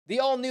The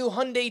all-new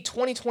Hyundai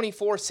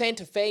 2024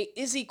 Santa Fe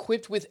is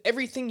equipped with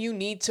everything you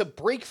need to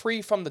break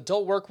free from the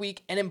dull work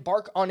week and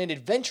embark on an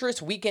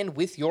adventurous weekend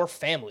with your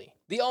family.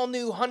 The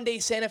all-new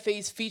Hyundai Santa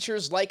Fe's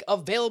features like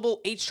available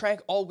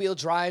H-Track all-wheel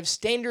drive,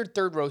 standard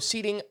third-row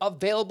seating,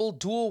 available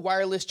dual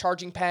wireless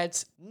charging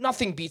pads.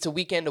 Nothing beats a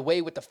weekend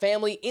away with the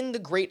family in the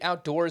great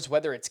outdoors,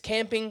 whether it's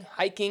camping,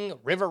 hiking,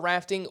 river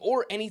rafting,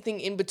 or anything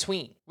in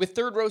between. With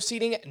third-row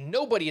seating,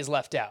 nobody is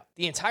left out.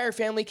 The entire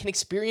family can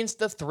experience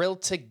the thrill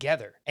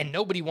together, and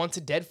nobody wants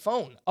a dead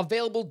phone.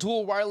 Available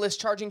dual wireless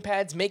charging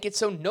pads make it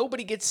so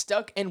nobody gets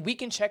stuck, and we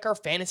can check our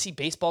fantasy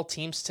baseball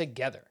teams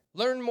together.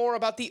 Learn more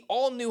about the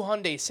all-new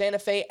Hyundai Santa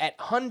Fe at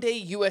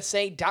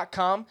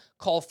HyundaiUSA.com.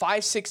 Call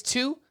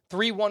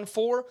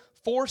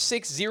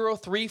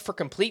 562-314-4603 for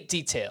complete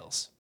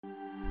details.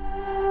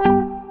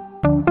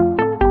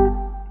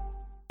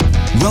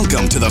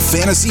 Welcome to the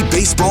Fantasy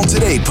Baseball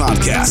Today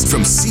podcast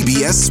from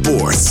CBS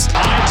Sports.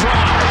 High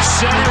drive,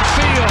 center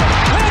field,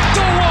 hit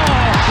the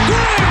wall,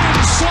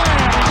 grand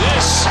slam.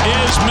 This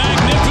is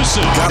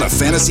magnificent. Got a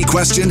fantasy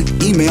question?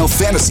 Email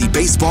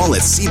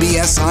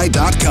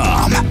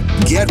fantasybaseball@cbsi.com.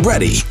 Get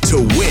ready to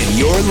win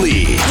your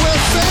league. Where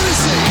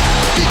fantasy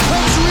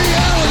becomes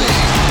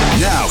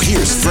reality. Now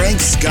here's Frank,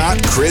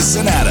 Scott, Chris,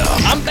 and Adam.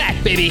 I'm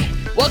back, baby.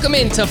 Welcome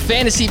into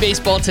Fantasy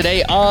Baseball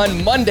Today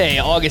on Monday,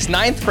 August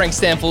 9th. Frank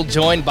Stanfield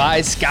joined by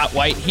Scott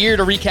White here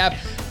to recap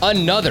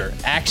another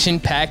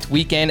action-packed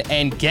weekend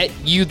and get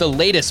you the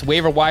latest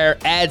waiver wire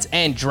ads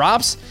and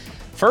drops.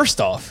 First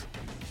off,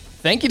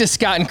 thank you to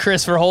Scott and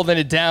Chris for holding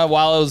it down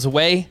while I was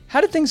away. How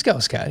did things go,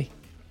 Scotty?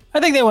 I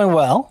think they went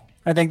well.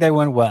 I think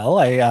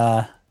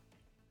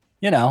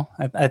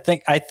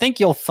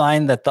you'll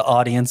find that the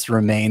audience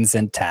remains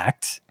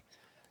intact.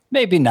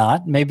 Maybe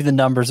not. Maybe the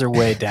numbers are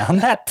way down.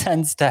 That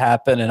tends to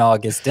happen in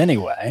August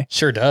anyway.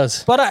 Sure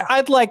does. But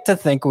I'd like to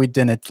think we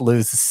didn't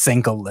lose a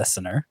single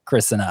listener,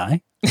 Chris and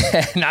I.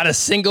 Not a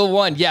single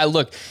one. Yeah,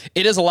 look,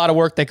 it is a lot of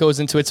work that goes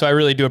into it, so I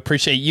really do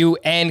appreciate you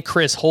and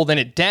Chris holding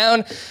it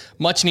down.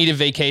 Much needed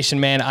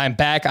vacation, man. I'm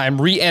back.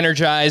 I'm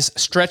re-energized.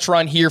 Stretch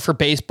run here for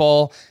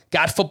baseball.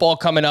 Got football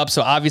coming up,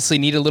 so obviously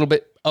need a little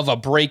bit of a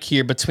break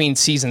here between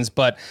seasons,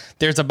 but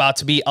there's about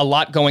to be a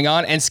lot going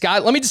on. And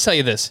Scott, let me just tell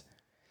you this.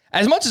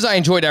 As much as I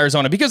enjoyed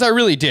Arizona, because I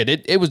really did,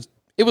 it was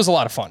a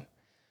lot of fun.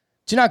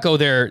 Do not go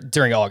there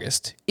during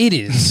August. It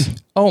is,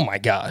 oh my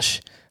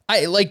gosh.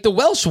 The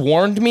Welsh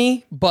warned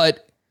me,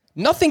 but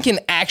nothing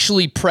can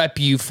actually prep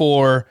you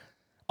for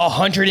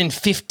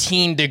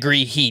 115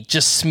 degree heat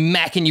just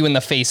smacking you in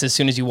the face as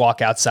soon as you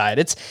walk outside.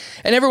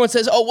 And everyone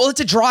says, oh, well, it's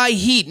a dry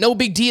heat. No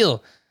big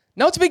deal.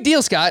 No, it's a big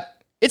deal, Scott.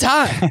 It's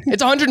hot.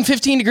 It's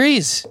 115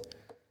 degrees.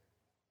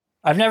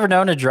 I've never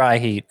known a dry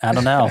heat. I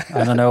don't know.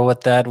 I don't know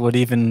what that would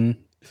even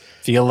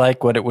feel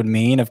like, what it would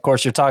mean. Of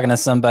course, you're talking to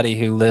somebody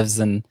who lives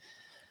in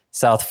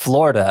South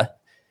Florida.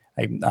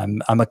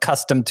 I'm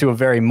accustomed to a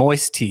very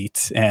moist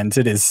heat, and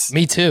it is.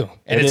 Me too.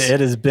 It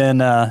has been.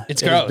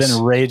 It's gross. Has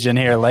been raging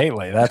here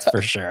lately. That's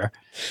for sure.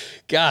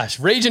 Gosh,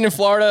 raging in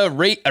Florida,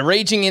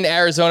 raging in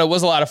Arizona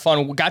was a lot of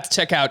fun. We got to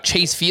check out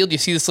Chase Field. You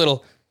see this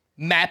little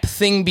map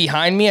thing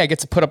behind me. I get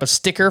to put up a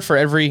sticker for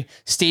every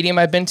stadium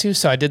I've been to,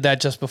 so I did that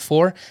just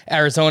before.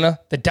 Arizona,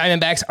 the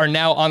Diamondbacks are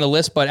now on the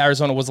list, but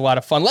Arizona was a lot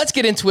of fun. Let's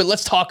get into it.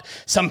 Let's talk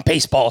some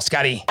baseball,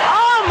 Scotty.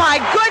 Oh my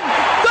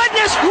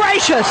goodness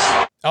gracious!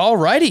 All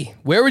righty,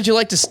 where would you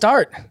like to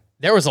start?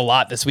 There was a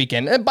lot this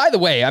weekend. And by the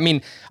way,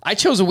 I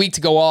chose a week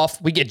to go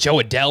off. We get Joe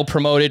Adell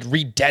promoted,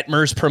 Reed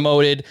Detmers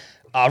promoted,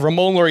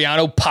 Ramon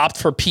Laureano popped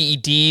for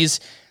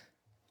PEDs.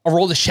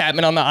 Aroldis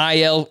Chapman on the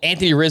IL,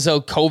 Anthony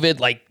Rizzo,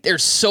 COVID.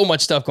 There's so much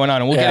stuff going on,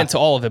 and we'll get into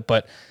all of it,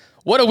 but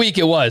what a week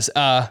it was.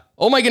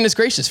 Oh my goodness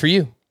gracious for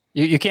you.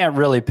 You can't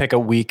really pick a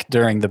week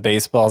during the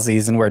baseball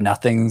season where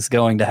nothing's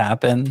going to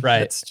happen.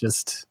 Right. It's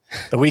just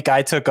the week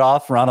I took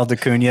off, Ronald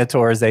Acuna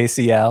tore his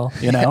ACL.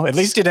 At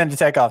least you didn't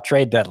take off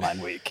trade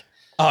deadline week.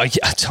 Oh,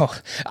 yeah.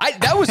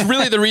 That was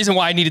really the reason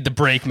why I needed the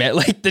break, man.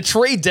 The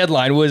trade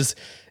deadline was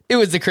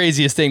the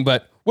craziest thing,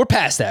 but we're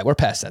past that.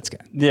 Scott.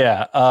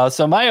 Yeah.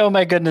 So oh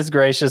my goodness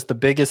gracious, the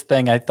biggest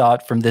thing I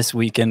thought from this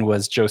weekend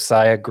was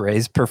Josiah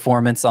Gray's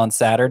performance on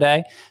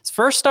Saturday. His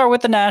first start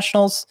with the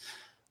Nationals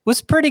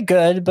was pretty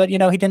good, but, he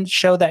didn't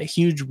show that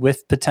huge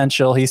whiff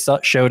potential he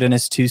showed in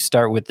his 2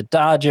 start with the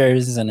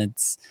Dodgers. And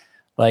it's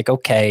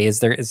okay, is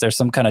there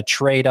some kind of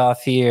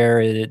trade-off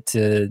here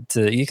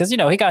because,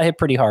 he got hit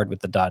pretty hard with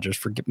the Dodgers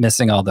for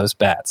missing all those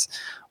bats.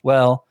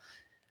 Well,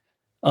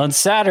 on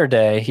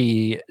Saturday,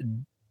 he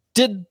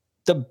did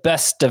the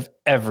best of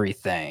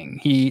everything.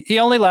 He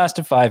only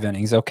lasted 5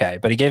 innings, okay,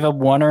 but he gave up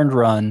 1 earned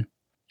run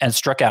and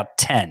struck out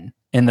 10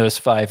 in those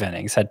 5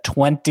 innings, had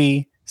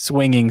 20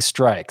 swinging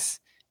strikes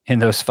in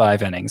those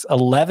 5 innings,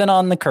 11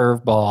 on the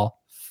curveball,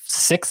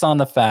 6 on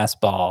the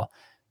fastball,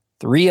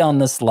 3 on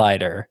the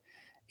slider.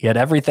 He had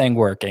everything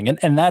working.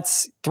 And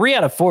that's 3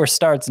 out of 4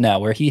 starts now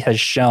where he has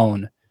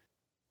shown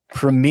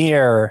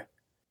premier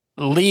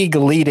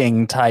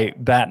league-leading type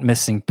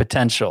bat-missing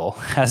potential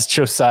as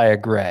Josiah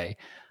Gray.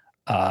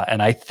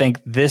 And I think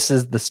this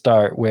is the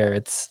start where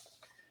it's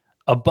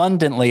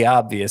abundantly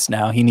obvious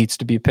now. He needs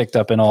to be picked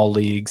up in all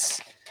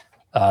leagues.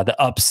 The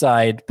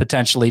upside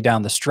potentially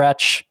down the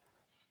stretch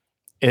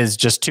is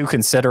just too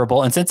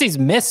considerable. And since he's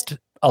missed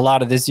a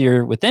lot of this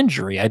year with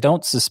injury, I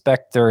don't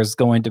suspect there's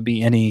going to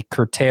be any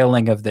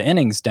curtailing of the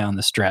innings down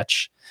the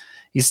stretch.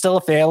 He's still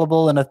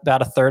available in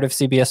about a third of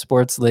CBS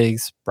Sports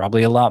leagues,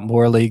 probably a lot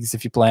more leagues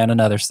if you play on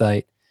another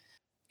site.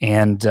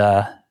 And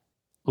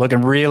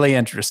looking really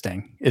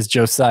interesting is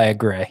Josiah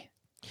Gray.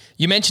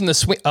 You mentioned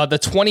the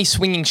 20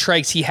 swinging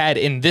strikes he had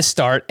in this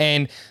start,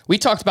 and we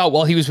talked about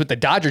while he was with the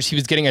Dodgers, he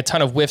was getting a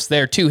ton of whiffs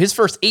there too. His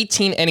first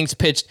 18 innings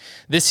pitched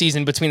this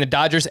season between the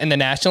Dodgers and the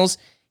Nationals,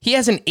 he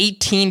has an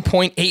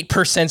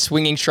 18.8%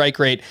 swinging strike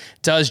rate,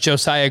 does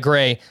Josiah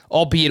Gray,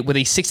 albeit with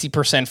a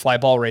 60% fly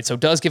ball rate. So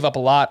does give up a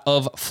lot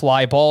of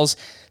fly balls.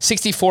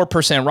 64%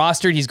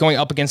 rostered. He's going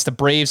up against the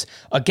Braves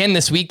again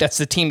this week. That's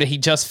the team that he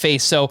just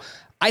faced. So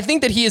I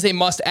think that he is a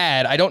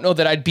must-add. I don't know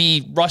that I'd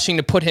be rushing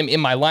to put him in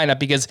my lineup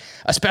because,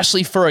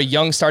 especially for a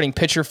young starting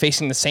pitcher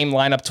facing the same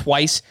lineup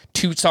twice,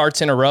 2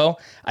 starts in a row,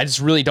 I just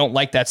really don't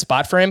like that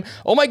spot for him.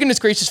 Oh my goodness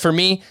gracious, for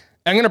me,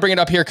 I'm going to bring it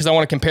up here because I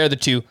want to compare the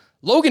two.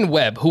 Logan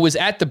Webb, who was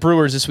at the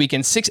Brewers this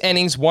weekend, 6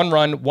 innings, 1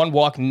 run, 1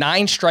 walk,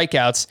 9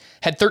 strikeouts,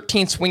 had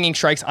 13 swinging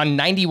strikes on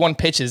 91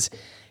 pitches.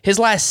 His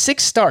last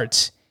 6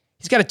 starts,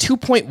 he's got a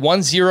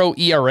 2.10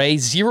 ERA,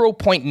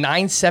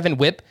 0.97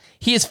 whip.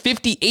 He is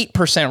 58%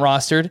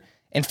 rostered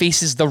and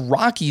faces the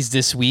Rockies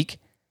this week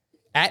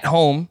at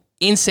home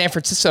in San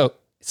Francisco.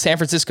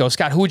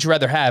 Scott, who would you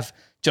rather have,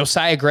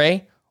 Josiah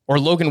Gray or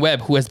Logan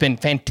Webb, who has been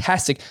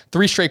fantastic?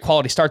 3 straight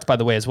quality starts, by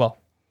the way, as well.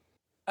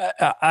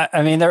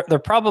 I mean, they're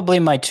probably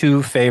my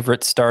 2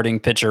 favorite starting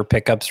pitcher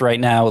pickups right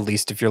now, at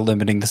least if you're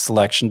limiting the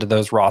selection to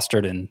those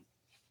rostered in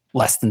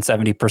less than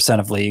 70%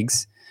 of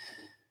leagues.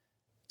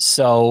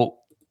 So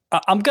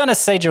I'm going to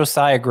say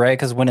Josiah Gray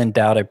because when in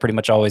doubt, I pretty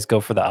much always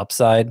go for the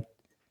upside.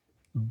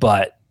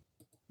 But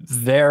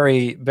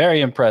very,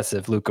 very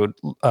impressive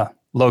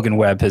Logan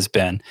Webb has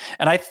been.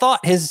 And I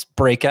thought his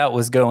breakout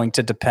was going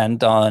to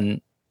depend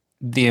on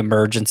the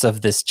emergence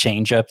of this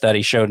changeup that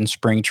he showed in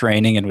spring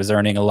training and was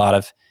earning a lot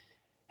of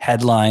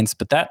headlines,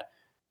 but that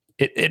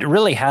it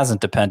really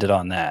hasn't depended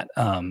on that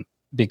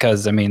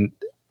because, I mean,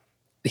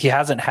 he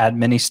hasn't had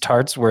many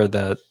starts where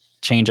the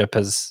changeup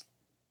has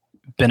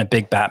been a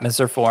big bat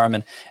misser for him.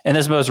 And in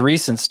his most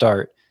recent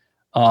start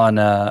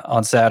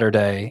on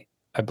Saturday,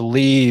 I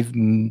believe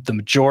the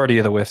majority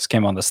of the whiffs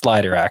came on the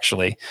slider,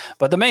 actually.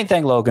 But the main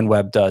thing Logan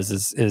Webb does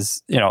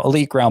is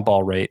elite ground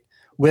ball rate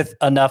with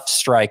enough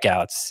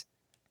strikeouts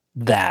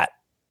that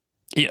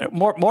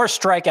more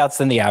strikeouts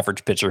than the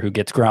average pitcher who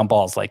gets ground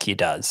balls like he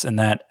does. And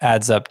that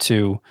adds up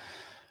to,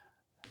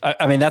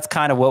 I mean, that's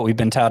kind of what we've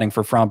been touting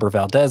for Framber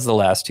Valdez the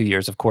last 2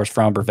 years. Of course,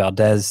 Framber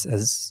Valdez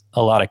has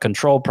a lot of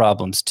control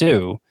problems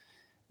too,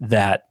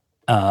 that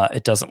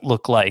it doesn't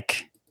look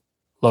like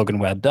Logan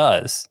Webb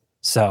does.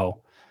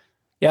 So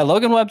yeah,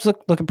 Logan Webb's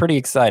looking pretty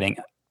exciting.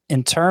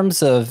 In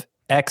terms of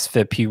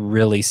xFIP, he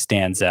really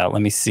stands out.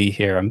 Let me see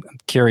here. I'm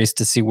curious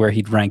to see where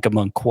he'd rank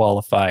among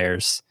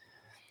qualifiers.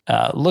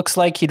 Looks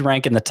like he'd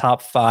rank in the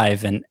top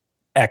 5 in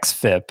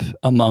xFIP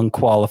among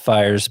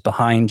qualifiers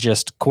behind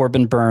just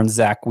Corbin Burns,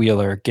 Zach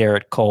Wheeler,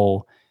 Garrett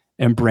Cole,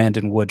 and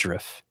Brandon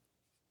Woodruff.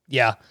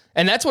 Yeah,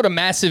 and that's what a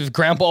massive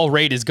ground ball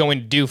rate is going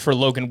to do for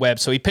Logan Webb.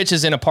 So he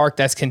pitches in a park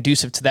that's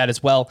conducive to that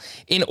as well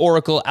in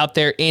Oracle out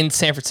there in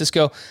San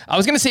Francisco. I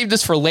was going to save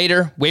this for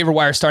later, waiver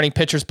wire starting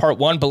pitchers part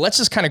 1, but let's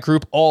just kind of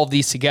group all of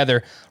these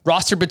together.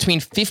 Roster between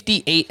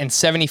 58 and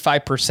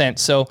 75%.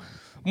 So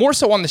more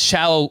so on the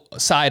shallow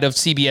side of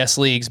CBS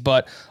leagues,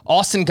 but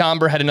Austin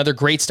Gomber had another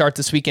great start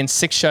this weekend,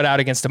 6 shutout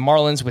against the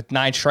Marlins with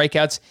 9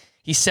 strikeouts.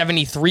 He's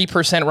 73%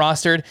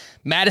 rostered.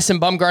 Madison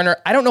Bumgarner,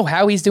 I don't know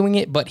how he's doing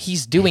it, but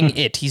he's doing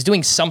it. He's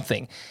doing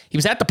something. He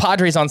was at the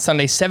Padres on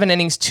Sunday, 7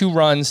 innings, 2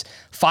 runs,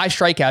 5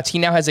 strikeouts. He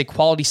now has a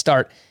quality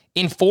start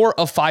in 4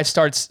 of 5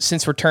 starts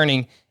since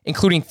returning,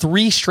 including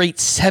 3 straight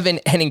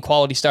 7-inning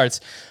quality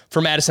starts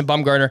for Madison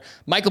Bumgarner.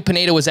 Michael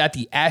Pineda was at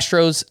the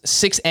Astros,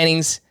 6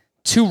 innings,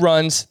 2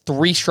 runs,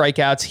 3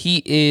 strikeouts.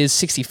 He is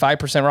 65%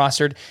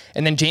 rostered.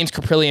 And then James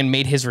Caprillion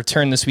made his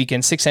return this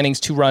weekend, 6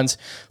 innings, 2 runs,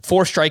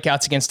 4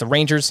 strikeouts against the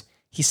Rangers.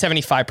 He's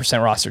 75%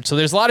 rostered. So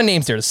there's a lot of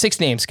names there. There's 6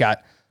 names,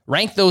 Scott.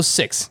 Rank those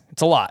 6.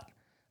 It's a lot.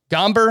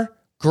 Gomber,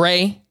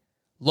 Gray,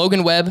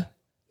 Logan Webb,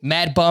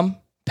 Mad Bum,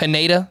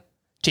 Pineda,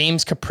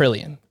 James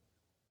Caprillion.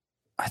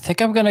 I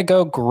think I'm going to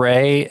go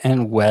Gray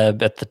and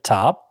Webb at the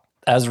top.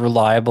 As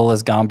reliable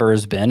as Gomber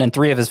has been, and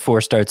 3 of his 4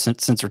 starts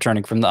since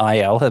returning from the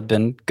IL have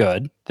been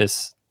good.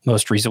 This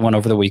most recent one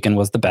over the weekend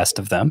was the best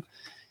of them.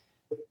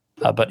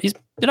 But he's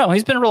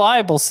been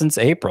reliable since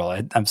April.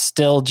 I'm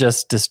still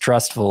just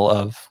distrustful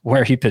of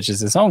where he pitches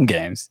his home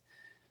games.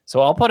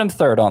 So I'll put him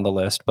 3rd on the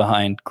list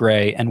behind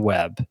Gray and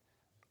Webb.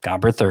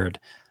 Gomber 3rd.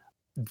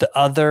 The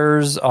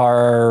others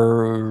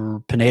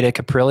are Pineda,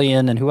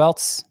 Caprillion, and who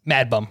else?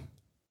 Mad Bum.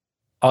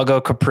 I'll go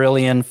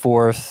Caprillion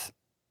 4th.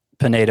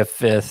 Pineda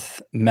 5th,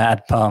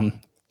 Mad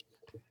Bum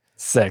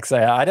 6th.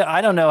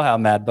 I don't know how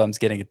Mad Bum's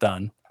getting it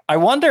done. I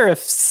wonder if,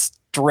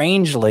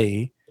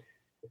 strangely,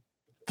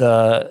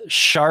 the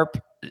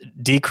sharp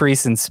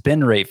decrease in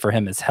spin rate for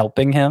him is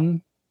helping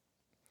him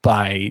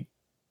by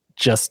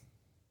just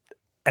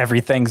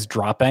everything's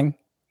dropping.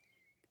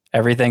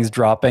 Everything's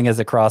dropping as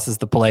it crosses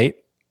the plate,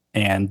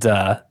 and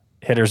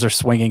hitters are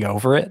swinging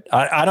over it.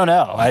 I don't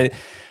know. I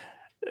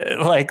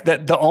like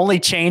that. The only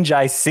change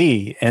I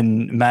see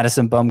in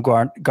Madison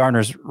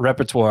Bumgarner's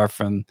repertoire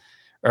from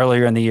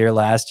earlier in the year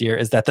last year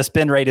is that the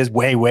spin rate is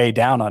way, way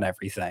down on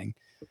everything,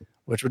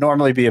 which would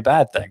normally be a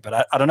bad thing.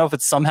 But I don't know if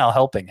it's somehow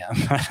helping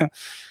him.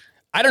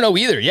 I don't know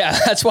either. Yeah,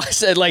 that's why I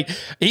said, like,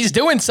 he's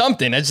doing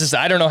something. It's just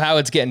I don't know how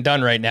it's getting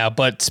done right now.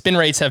 But spin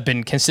rates have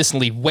been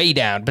consistently way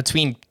down,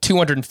 between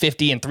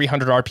 250 and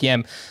 300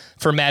 RPM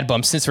for Mad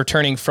Bum since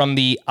returning from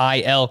the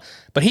IL.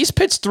 But he's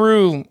pitched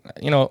through,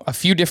 a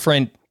few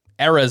different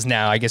eras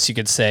now, I guess you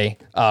could say,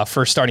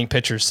 for starting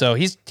pitchers. So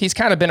he's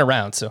kind of been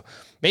around. So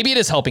maybe it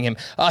is helping him.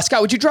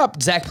 Scott, would you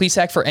drop Zach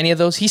Plesac for any of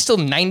those? He's still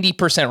 90%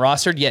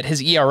 rostered, yet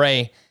his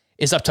ERA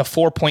is up to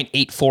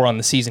 4.84 on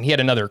the season. He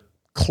had another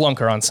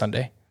clunker on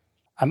Sunday.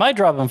 I might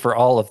drop him for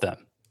all of them.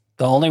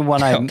 The only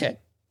one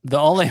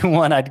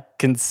I'd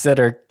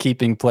consider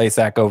keeping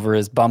Plesac over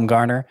is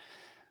Bumgarner,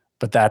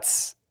 but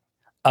that's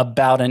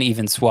about an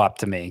even swap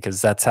to me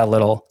because that's how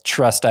little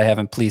trust I have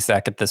in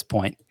Plesac at this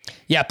point.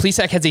 Yeah,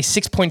 Plesac has a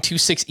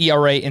 6.26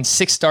 ERA in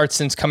 6 starts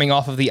since coming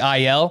off of the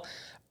IL.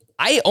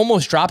 I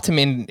almost dropped him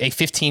in a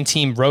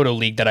 15-team roto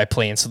league that I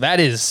play in, so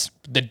that is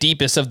the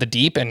deepest of the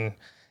deep, and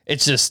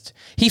it's just,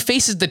 he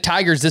faces the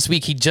Tigers this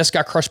week. He just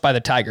got crushed by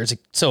the Tigers.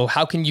 So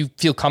how can you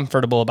feel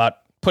comfortable about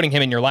putting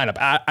him in your lineup?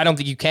 I don't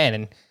think you can,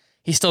 and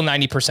he's still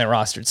 90%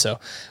 rostered. So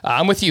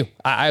I'm with you.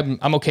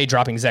 I'm okay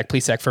dropping Zach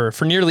Plesac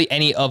for nearly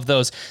any of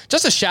those.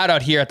 Just a shout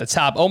out here at the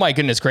top. Oh my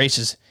goodness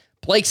gracious.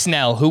 Blake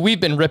Snell, who we've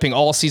been ripping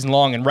all season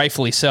long, and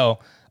rightfully so,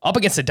 up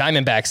against the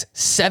Diamondbacks,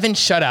 7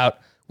 shutout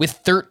with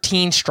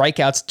 13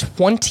 strikeouts,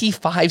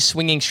 25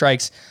 swinging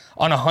strikes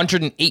on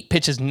 108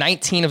 pitches.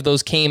 19 of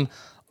those came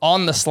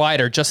on the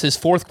slider, just his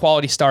 4th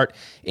quality start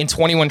in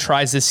 21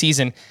 tries this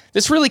season.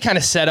 This really kind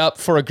of set up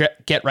for a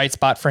get-right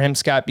spot for him,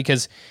 Scott,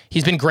 because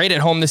he's been great at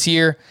home this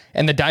year,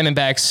 and the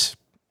Diamondbacks,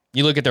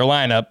 you look at their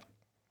lineup,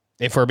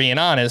 if we're being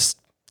honest,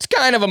 it's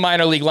kind of a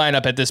minor league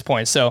lineup at this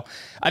point. So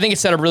I think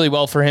it's set up really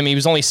well for him. He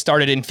was only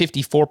started in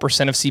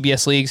 54% of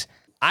CBS leagues.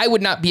 I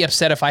would not be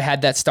upset if I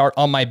had that start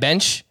on my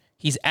bench.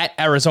 He's at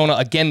Arizona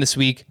again this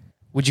week.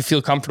 Would you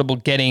feel comfortable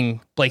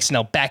getting Blake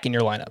Snell back in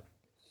your lineup?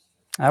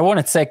 I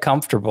wouldn't say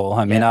comfortable.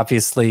 I mean,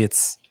 obviously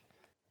it's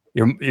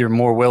you're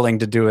more willing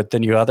to do it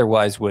than you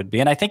otherwise would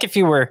be. And I think if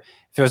it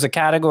was a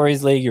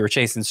categories league, you were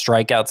chasing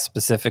strikeouts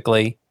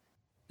specifically,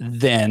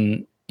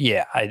 then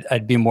yeah,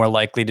 I'd be more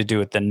likely to do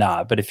it than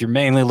not. But if you're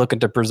mainly looking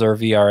to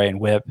preserve ERA and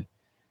WHIP,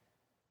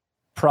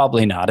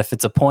 probably not. If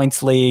it's a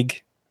points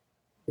league,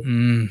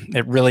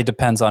 it really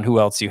depends on who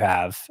else you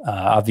have.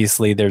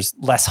 Obviously, there's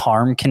less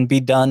harm can be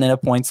done in a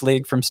points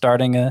league from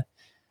starting a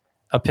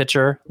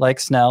pitcher like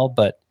Snell,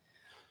 but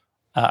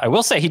I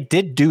will say he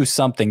did do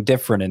something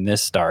different in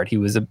this start. He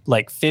was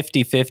like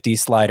 50-50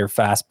 slider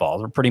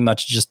fastballs, or pretty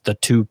much just the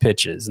 2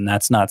 pitches, and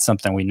that's not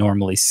something we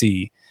normally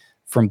see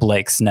from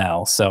Blake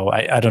Snell. So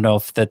I don't know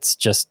if that's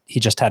just he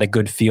just had a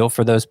good feel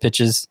for those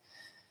pitches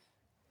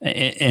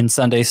in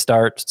Sunday's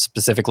start,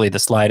 specifically the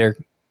slider,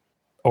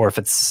 or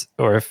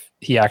if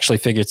he actually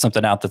figured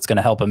something out that's going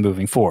to help him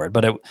moving forward.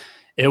 But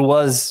it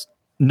was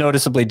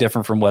noticeably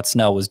different from what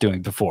Snell was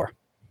doing before.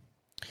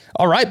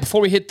 All right,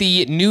 before we hit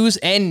the news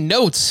and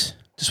notes,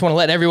 just want to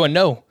let everyone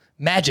know,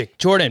 Magic,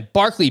 Jordan,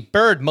 Barkley,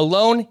 Bird,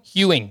 Malone,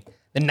 Ewing,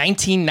 the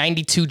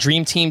 1992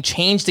 Dream Team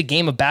changed the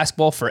game of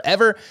basketball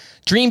forever.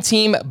 Dream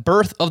Team,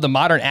 Birth of the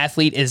Modern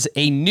Athlete is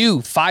a new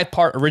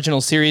 5-part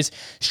original series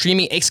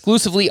streaming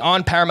exclusively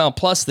on Paramount+.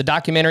 The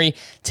documentary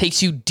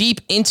takes you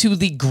deep into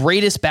the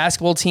greatest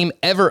basketball team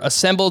ever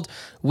assembled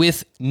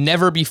with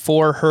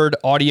never-before-heard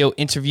audio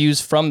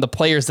interviews from the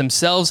players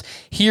themselves.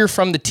 Hear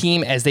from the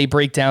team as they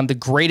break down the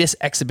greatest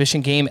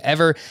exhibition game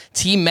ever,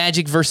 Team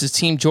Magic versus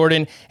Team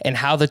Jordan, and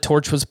how the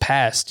torch was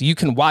passed. You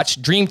can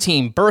watch Dream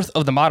Team, Birth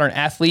of the Modern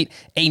Athlete,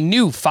 a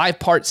new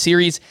 5-part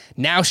series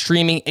now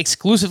streaming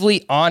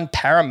exclusively on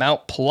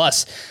Paramount+.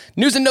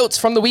 News and notes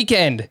from the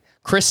weekend.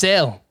 Chris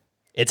Sale.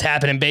 It's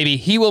happening, baby.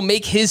 He will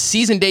make his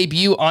season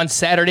debut on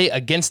Saturday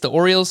against the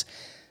Orioles.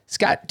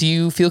 Scott, do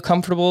you feel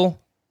comfortable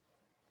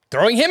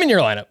throwing him in your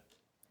lineup?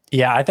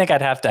 Yeah, I think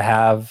I'd have to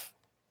have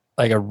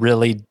like a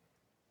really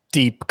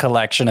deep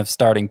collection of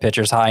starting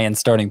pitchers, high-end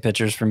starting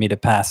pitchers, for me to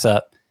pass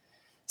up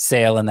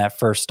Sale in that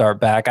first start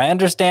back. I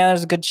understand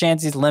there's a good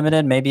chance he's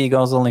limited. Maybe he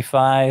goes only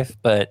 5,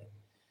 but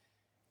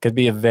could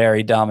be a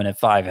very dominant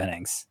 5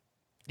 innings.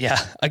 Yeah,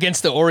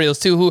 against the Orioles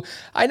too, who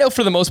I know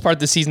for the most part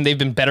this season they've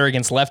been better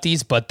against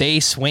lefties, but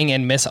they swing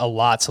and miss a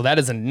lot. So that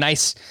is a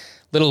nice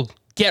little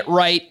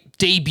get-right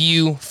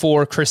debut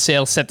for Chris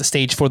Sale, set the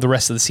stage for the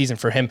rest of the season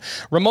for him.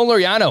 Ramon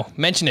Laureano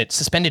mentioned it,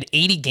 suspended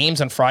 80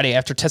 games on Friday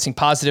after testing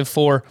positive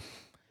for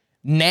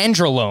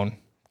nandrolone.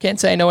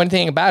 Can't say I know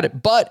anything about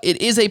it, but it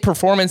is a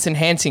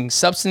performance-enhancing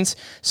substance,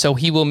 so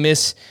he will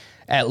miss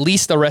at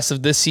least the rest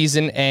of this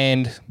season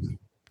and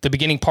the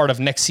beginning part of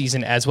next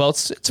season as well.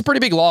 It's a pretty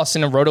big loss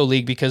in a roto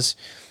league because,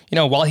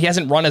 while he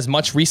hasn't run as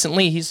much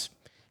recently, he's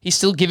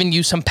still giving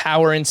you some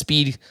power and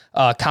speed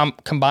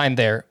combined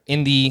there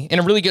in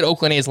a really good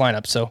Oakland A's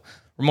lineup. So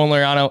Ramon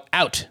Laureano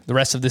out the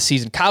rest of the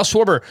season. Kyle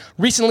Schwarber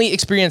recently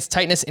experienced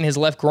tightness in his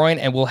left groin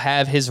and will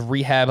have his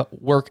rehab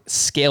work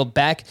scaled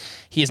back.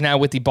 He is now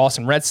with the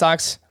Boston Red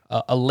Sox,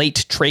 a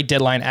late trade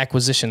deadline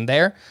acquisition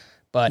there.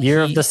 But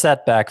year of the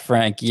setback,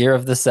 Frank. Year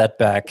of the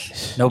setback.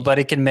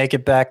 Nobody can make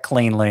it back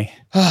cleanly.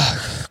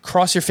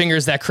 Cross your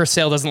fingers that Chris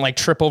Sale doesn't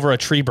trip over a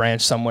tree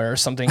branch somewhere or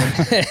something.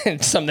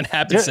 And something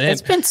happens to him.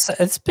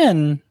 It's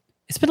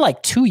been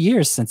like 2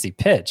 years since he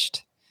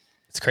pitched.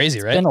 It's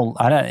crazy, right?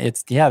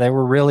 They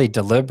were really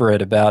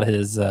deliberate about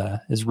his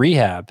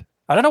rehab.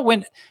 I don't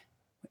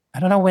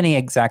know when he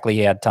exactly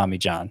had Tommy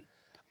John.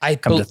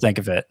 To think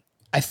of it,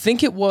 I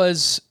think it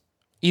was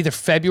either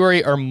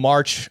February or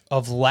March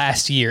of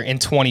last year in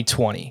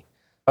 2020.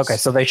 Okay,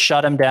 so they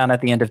shut him down at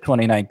the end of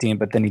 2019,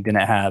 but then he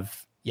didn't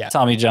have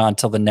Tommy John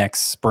till the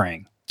next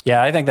spring.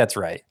 Yeah, I think that's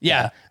right.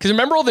 Yeah, because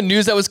remember all the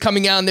news that was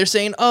coming out, and they're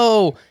saying,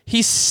 oh,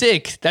 he's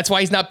sick. That's why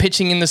he's not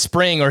pitching in the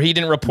spring, or he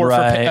didn't report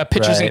for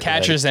pitchers and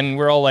catchers, and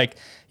we're all like,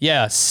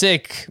 yeah,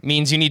 sick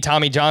means you need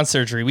Tommy John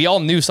surgery. We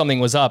all knew something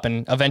was up,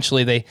 and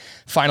eventually they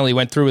finally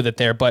went through with it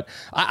there. But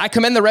I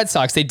commend the Red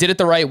Sox. They did it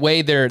the right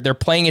way. They're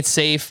playing it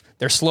safe.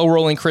 They're slow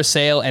rolling Chris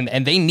Sale, and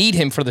they need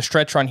him for the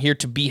stretch run here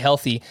to be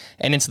healthy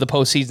and into the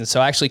postseason.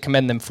 So I actually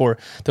commend them for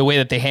the way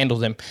that they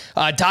handled him.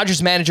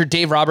 Dodgers manager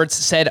Dave Roberts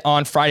said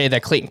on Friday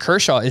that Clayton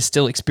Kershaw is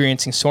still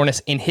experiencing soreness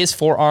in his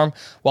forearm.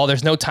 While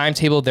there's no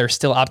timetable, they're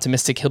still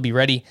optimistic he'll be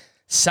ready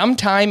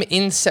sometime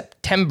in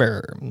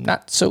September.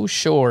 Not so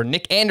sure.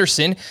 Nick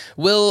Anderson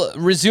will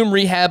resume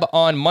rehab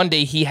on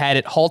Monday. He had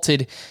it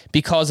halted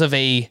because of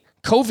a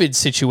COVID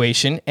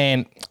situation,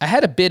 and I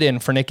had a bid in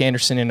for Nick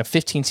Anderson in a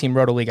 15-team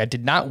roto league. I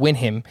did not win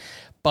him,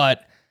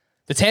 but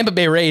the Tampa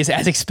Bay Rays,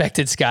 as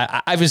expected,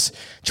 Scott, I was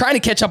trying to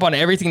catch up on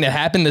everything that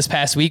happened this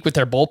past week with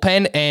their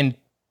bullpen, and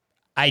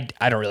I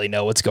don't really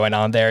know what's going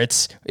on there.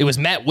 It was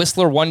Matt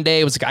Whistler one day.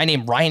 It was a guy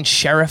named Ryan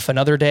Sheriff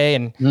another day.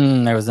 And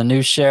there was a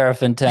new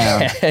sheriff in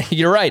town.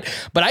 You're right.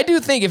 But I do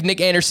think if Nick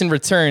Anderson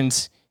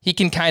returns, he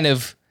can kind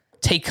of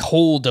take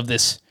hold of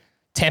this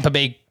Tampa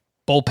Bay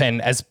bullpen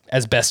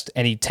as best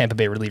any Tampa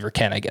Bay reliever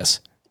can, I guess.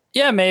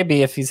 Yeah,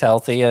 maybe if he's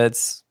healthy.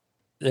 It's,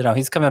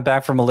 he's coming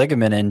back from a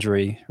ligament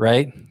injury,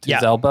 right? To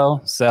his elbow.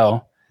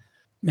 So,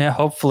 yeah,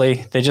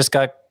 hopefully they just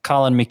got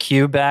Colin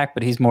McHugh back,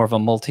 but he's more of a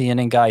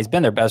multi-inning guy. He's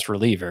been their best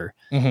reliever.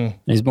 Mm-hmm.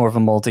 He's more of a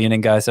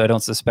multi-inning guy, so I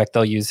don't suspect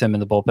they'll use him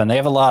in the bullpen. They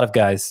have a lot of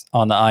guys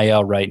on the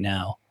IL right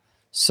now,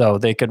 so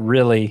they could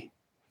really,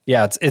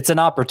 it's an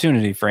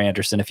opportunity for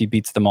Anderson if he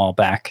beats them all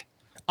back.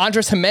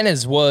 Andres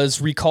Jimenez was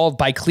recalled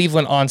by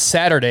Cleveland on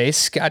Saturday.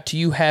 Scott, do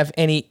you have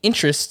any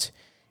interest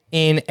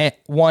in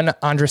one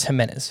Andres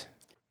Jimenez?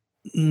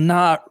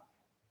 Not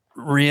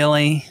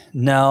really.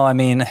 No, I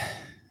mean,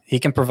 he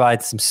can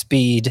provide some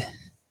speed,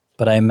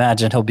 but I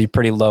imagine he'll be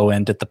pretty low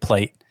end at the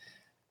plate.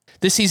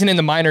 This season in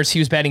the minors, he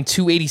was batting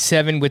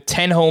 .287 with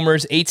 10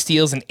 homers, 8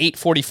 steals, and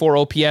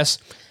 .844 OPS.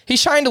 He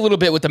shined a little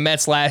bit with the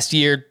Mets last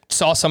year,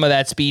 saw some of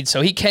that speed,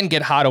 so he can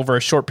get hot over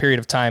a short period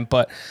of time.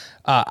 But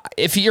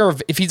if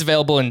he's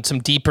available in some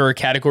deeper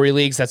category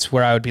leagues, that's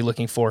where I would be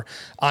looking for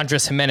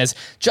Andres Jimenez.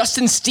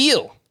 Justin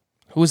Steele,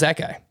 who is that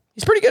guy?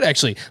 He's pretty good,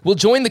 actually. Will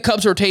join the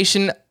Cubs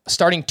rotation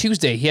starting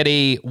Tuesday. He had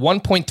a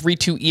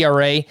 1.32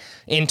 ERA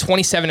in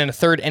 27 and a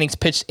third innings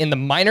pitched in the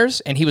minors,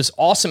 and he was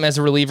awesome as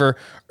a reliever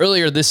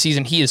earlier this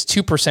season. He is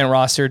 2%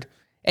 rostered.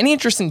 Any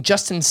interest in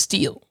Justin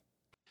Steele?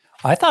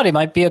 I thought he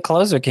might be a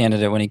closer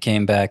candidate when he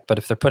came back, but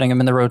if they're putting him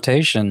in the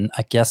rotation,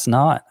 I guess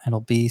not.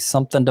 It'll be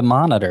something to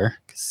monitor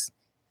because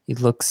he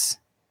looks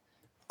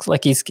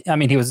like he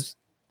was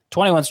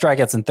 21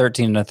 strikeouts in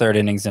 13 and a third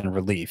innings in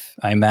relief.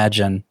 I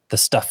imagine the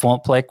stuff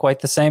won't play quite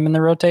the same in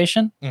the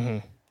rotation.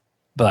 Mm-hmm.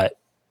 But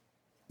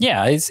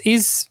yeah,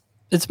 it's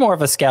more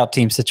of a scout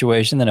team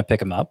situation than a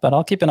pick him up, but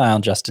I'll keep an eye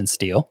on Justin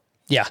Steele.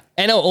 Yeah.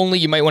 NL only,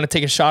 you might want to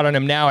take a shot on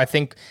him now. I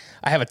think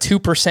I have a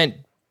 2%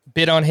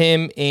 bid on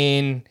him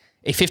in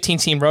a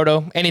 15-team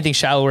roto. Anything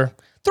shallower,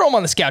 throw him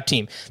on the scout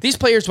team. These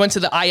players went to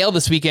the IL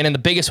this weekend, and the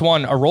biggest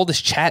one,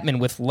 Aroldis Chapman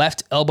with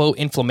left elbow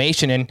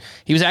inflammation, and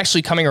he was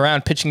actually coming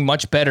around, pitching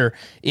much better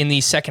in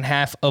the second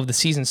half of the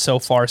season so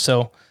far.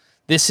 So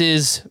this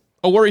is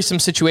a worrisome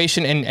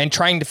situation, and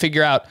trying to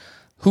figure out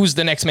who's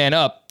the next man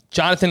up.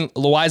 Jonathan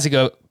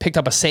Loaizaga picked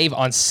up a save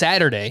on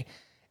Saturday,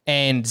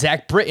 and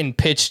Zach Britton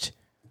pitched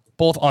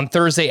both on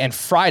Thursday and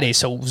Friday.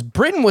 So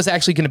Britton was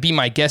actually going to be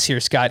my guess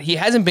here, Scott. He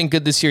hasn't been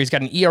good this year. He's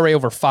got an ERA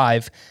over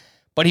 5,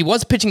 but he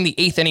was pitching the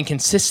 8th inning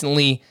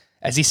consistently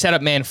as he set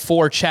up man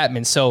for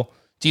Chapman. So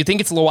do you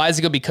think it's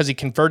Loaizaga because he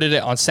converted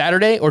it on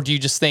Saturday, or do you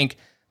just think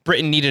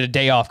Britton needed a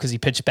day off because he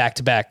pitched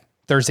back-to-back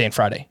Thursday and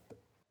Friday?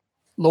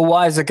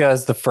 Loaizaga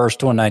is the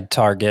first one I'd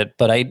target,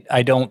 but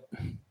I don't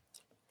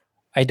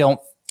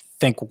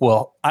think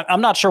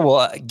I'm not sure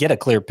we'll get a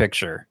clear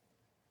picture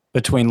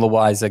between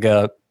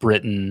Loaizaga,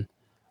 Britton,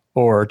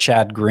 or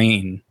Chad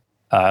Green,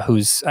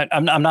 who's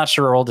I'm not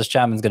sure Aroldis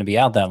Chapman's going to be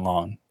out that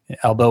long.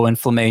 Elbow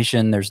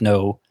inflammation. There's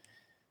no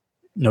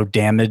no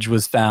damage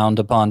was found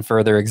upon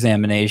further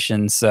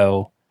examination.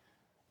 So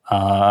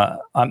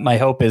my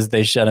hope is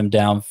they shut him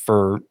down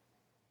for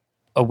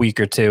a week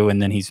or two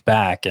and then he's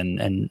back,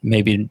 and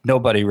maybe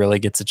nobody really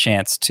gets a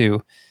chance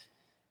to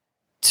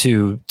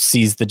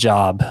seize the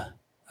job.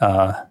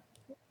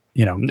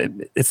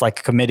 It's like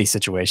a committee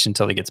situation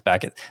until he gets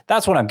back.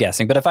 That's what I'm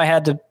guessing. But if I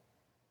had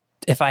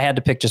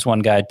to pick just one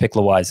guy, I'd pick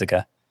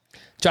Loaizaga.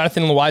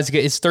 Jonathan Loaizaga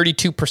is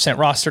 32%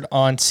 rostered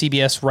on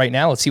CBS right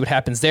now. Let's see what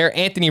happens there.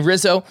 Anthony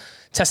Rizzo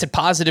tested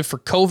positive for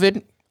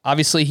COVID.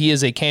 Obviously, he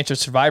is a cancer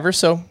survivor,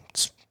 so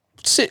it's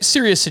a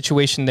serious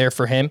situation there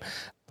for him.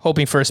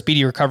 Hoping for a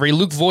speedy recovery.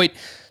 Luke Voigt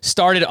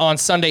started on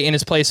Sunday in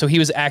his place, so he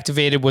was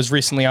activated, was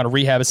recently on a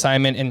rehab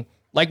assignment, and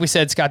like we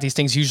said, Scott, these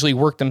things usually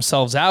work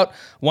themselves out.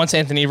 Once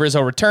Anthony Rizzo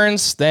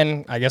returns,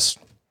 then I guess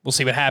we'll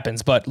see what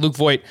happens. But Luke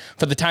Voigt,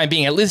 for the time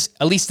being, at least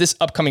this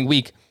upcoming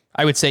week,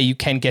 I would say you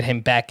can get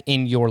him back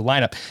in your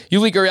lineup.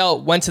 Yuli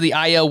Gurriel went to the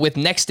IL with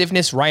neck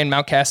stiffness. Ryan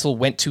Mountcastle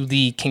went to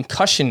the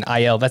concussion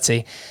IL. That's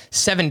a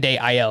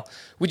 7-day IL.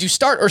 Would you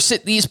start or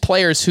sit these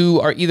players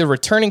who are either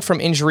returning from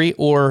injury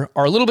or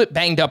are a little bit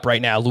banged up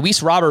right now?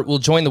 Luis Robert will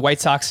join the White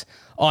Sox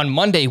on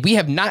Monday. We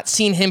have not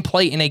seen him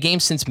play in a game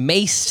since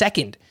May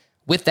 2nd.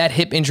 With that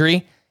hip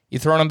injury, you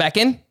throwing him back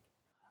in?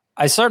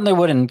 I certainly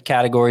would in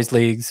categories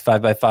leagues,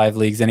 5x5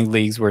 leagues, any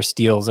leagues where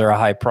steals are a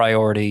high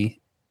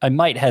priority. I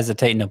might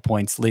hesitate in a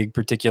points league,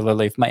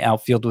 particularly if my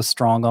outfield was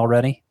strong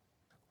already.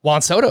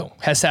 Juan Soto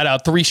has sat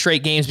out 3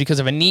 straight games because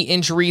of a knee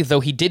injury, though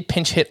he did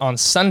pinch hit on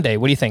Sunday.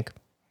 What do you think?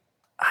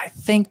 I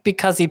think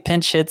because he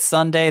pinch hit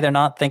Sunday, they're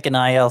not thinking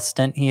IL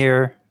stint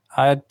here.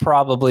 I'd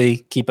probably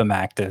keep him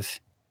active.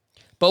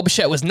 Bo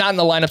Bichette was not in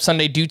the lineup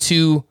Sunday due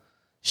to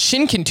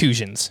shin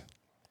contusions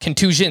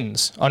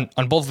on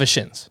both of his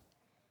shins.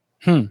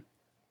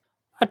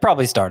 I'd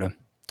probably start him.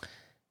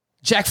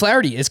 Jack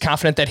Flaherty is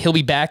confident that he'll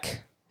be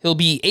back. He'll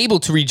be able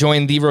to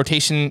rejoin the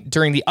rotation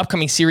during the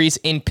upcoming series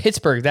in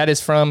Pittsburgh. That is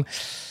from,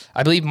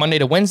 I believe, Monday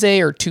to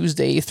Wednesday or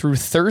Tuesday through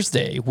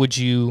Thursday. Would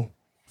you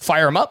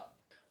fire him up?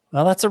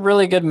 Well, that's a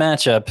really good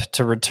matchup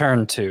to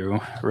return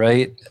to,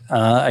 right?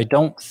 I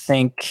don't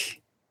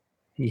think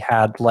he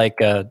had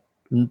like a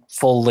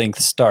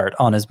full-length start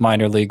on his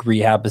minor league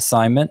rehab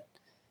assignment.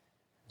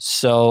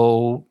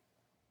 So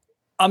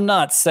I'm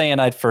not saying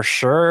I'd for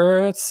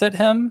sure sit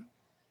him,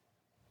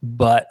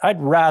 but I'd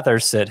rather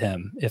sit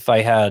him if I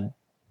had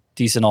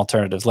decent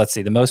alternatives. Let's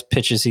see. The most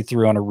pitches he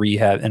threw in a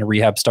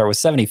rehab start was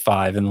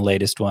 75 in the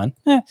latest one.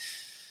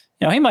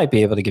 He might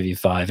be able to give you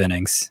 5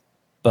 innings,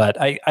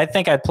 but I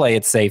think I'd play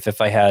it safe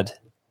if I had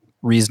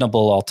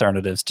reasonable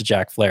alternatives to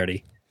Jack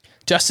Flaherty.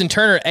 Justin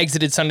Turner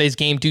exited Sunday's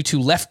game due to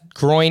left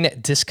groin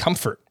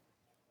discomfort.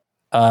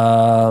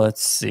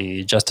 Let's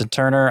see. Justin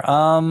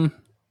Turner,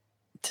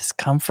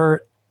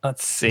 discomfort.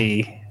 Let's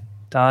see.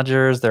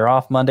 Dodgers, they're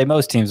off Monday.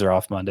 Most teams are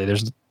off Monday.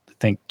 There's, I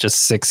think,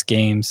 just 6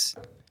 games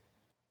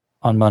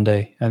on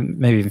Monday, and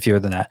maybe even fewer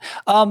than that.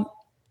 I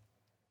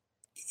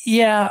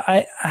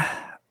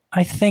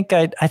think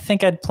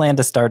I'd plan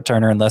to start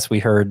Turner unless we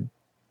heard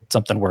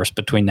something worse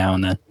between now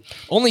and then.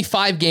 Only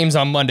 5 games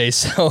on Monday,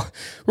 so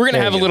we're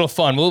gonna have a little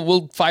fun.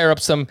 We'll fire up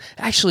some.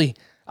 Actually,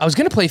 I was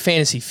gonna play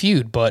Fantasy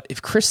Feud, but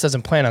if Chris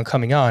doesn't plan on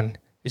coming on,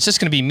 it's just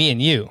gonna be me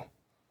and you.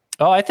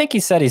 Oh, I think he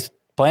said he's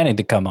planning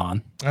to come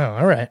on. Oh,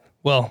 all right.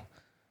 Well,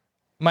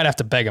 might have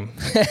to beg him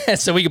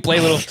so we can play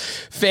a little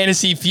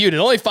Fantasy Feud.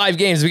 And only 5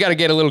 games. We got to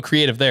get a little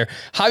creative there.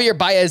 Javier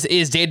Baez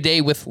is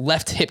day-to-day with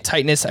left hip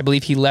tightness. I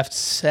believe he left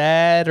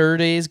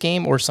Saturday's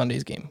game or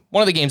Sunday's game.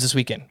 One of the games this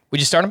weekend.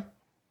 Would you start him?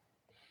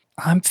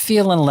 I'm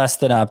feeling less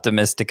than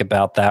optimistic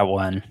about that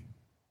one.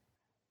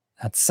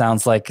 That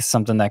sounds like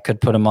something that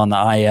could put him on the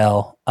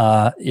IL.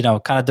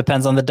 Kind of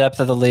depends on the depth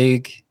of the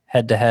league.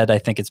 Head-to-head, I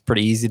think it's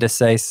pretty easy to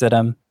say sit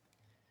him.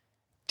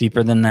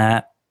 Deeper than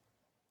that,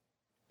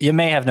 you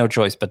may have no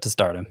choice but to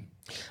start him.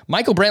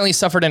 Michael Brantley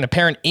suffered an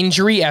apparent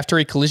injury after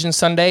a collision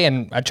Sunday,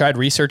 and I tried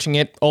researching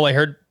it. All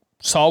I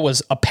saw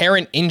was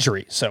apparent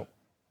injury. So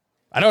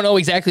I don't know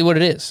exactly what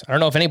it is. I don't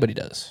know if anybody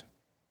does.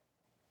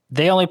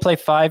 They only play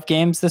 5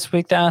 games this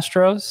week, the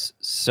Astros.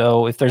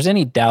 So if there's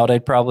any doubt,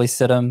 I'd probably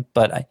sit him.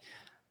 But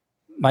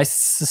my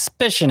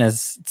suspicion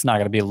is it's not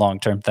going to be a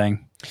long-term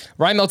thing.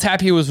 Ryan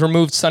Tapia was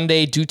removed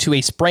Sunday due to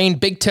a sprained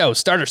big toe.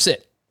 Start or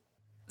sit?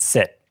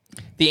 Sit.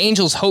 The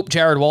Angels hope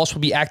Jared Walsh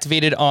will be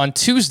activated on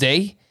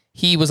Tuesday.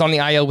 He was on the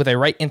IL with a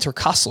right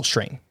intercostal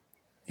strain.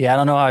 Yeah, I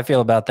don't know how I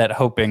feel about that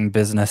hoping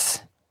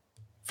business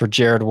for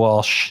Jared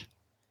Walsh.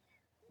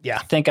 Yeah.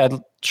 I think I'd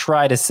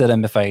try to sit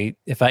him if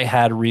I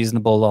had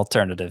reasonable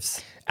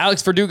alternatives.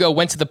 Alex Verdugo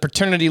went to the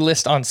paternity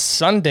list on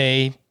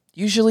Sunday.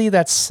 Usually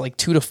that's like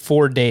 2 to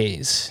 4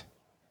 days.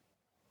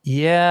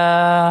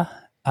 Yeah.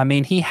 I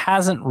mean, he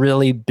hasn't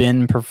really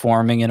been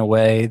performing in a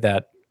way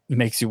that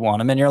makes you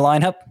want him in your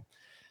lineup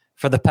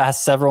for the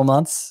past several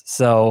months.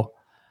 So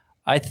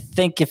I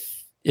think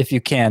if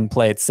you can,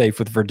 play it safe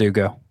with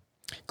Verdugo.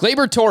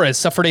 Gleyber Torres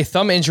suffered a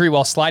thumb injury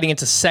while sliding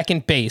into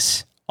second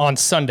base on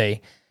Sunday.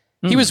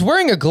 He was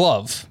wearing a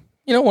glove,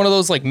 one of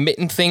those like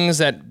mitten things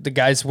that the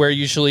guys wear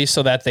usually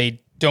so that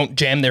they don't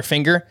jam their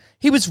finger.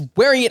 He was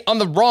wearing it on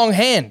the wrong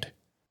hand.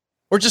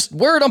 Or just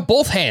wear it on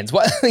both hands.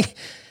 What?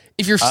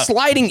 If you're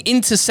sliding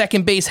into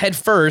second base head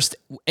first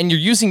and you're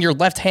using your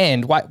left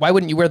hand, why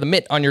wouldn't you wear the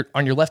mitt on your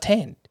left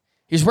hand?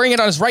 He was wearing it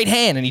on his right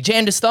hand and he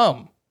jammed his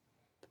thumb.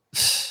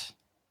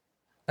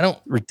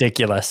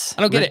 Ridiculous.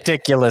 I don't get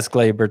Ridiculous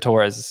Gleyber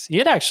Torres. He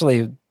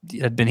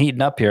had been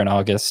heating up here in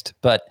August,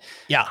 but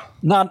yeah,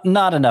 not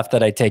enough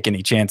that I take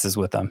any chances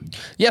with him.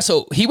 Yeah,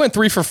 so he went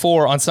 3 for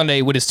 4 on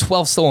Sunday with his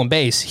 12 stolen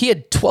base. He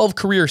had 12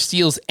 career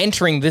steals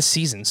entering this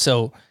season,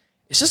 so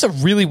it's just a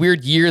really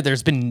weird year.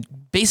 There's been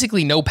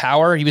basically no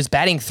power. He was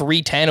batting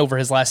 .310 over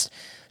his last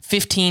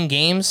 15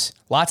 games.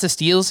 Lots of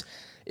steals.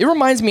 It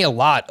reminds me a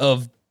lot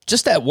of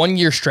just that 1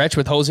 year stretch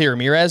with Jose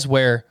Ramirez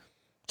where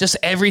just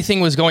everything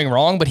was going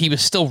wrong, but he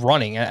was still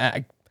running.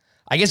 I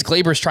guess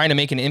Gleyber's trying to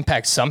make an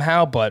impact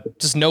somehow, but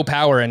just no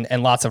power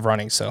and lots of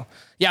running. So,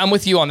 yeah, I'm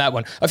with you on that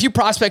one. A few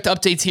prospect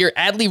updates here.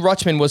 Adley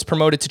Rutschman was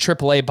promoted to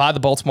AAA by the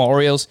Baltimore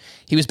Orioles.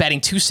 He was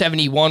batting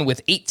 .271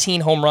 with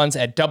 18 home runs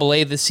at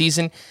AA this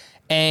season.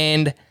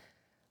 And a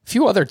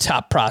few other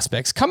top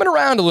prospects coming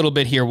around a little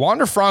bit here.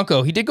 Wander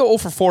Franco, he did go 0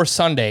 for 4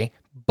 Sunday,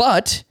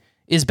 but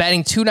is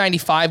batting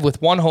 .295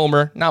 with 1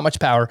 homer, not much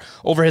power,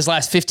 over his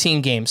last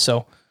 15 games.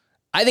 So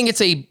I think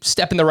it's a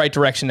step in the right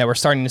direction that we're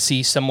starting to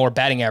see some more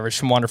batting average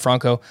from Wander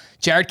Franco.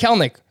 Jared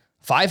Kelenic,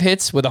 5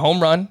 hits with a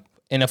home run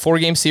in a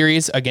 4-game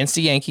series against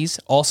the Yankees,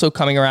 also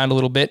coming around a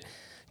little bit.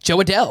 Joe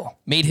Adell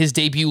made his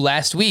debut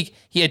last week.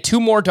 He had 2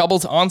 more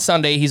doubles on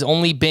Sunday. It's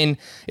only been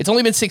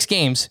 6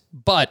 games,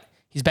 but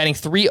he's batting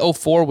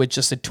 .304 with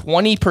just a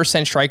 20%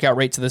 strikeout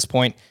rate to this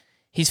point.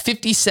 He's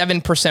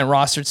 57%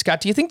 rostered.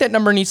 Scott, do you think that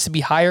number needs to be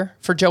higher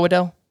for Joe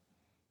Adell?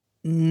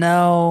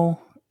 No,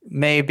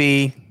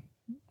 maybe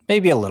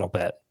a little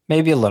bit.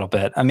 Maybe a little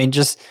bit. I mean,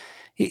 just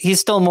he's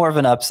still more of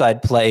an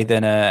upside play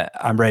than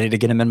I'm ready to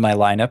get him in my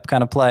lineup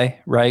kind of play,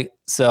 right?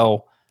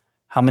 So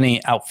how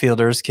many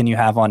outfielders can you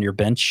have on your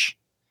bench?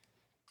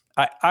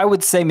 I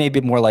would say maybe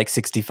more like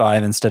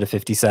 65 instead of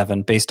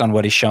 57 based on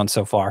what he's shown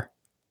so far.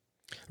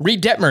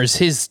 Reed Detmers,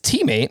 his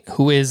teammate,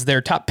 who is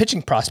their top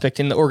pitching prospect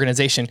in the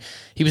organization,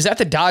 he was at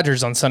the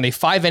Dodgers on Sunday,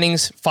 5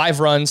 innings, 5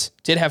 runs,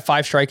 did have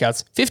 5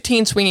 strikeouts,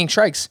 15 swinging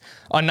strikes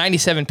on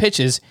 97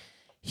 pitches.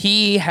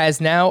 He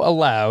has now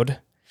allowed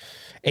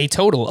a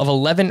total of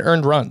 11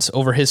 earned runs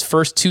over his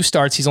first 2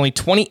 starts. He's only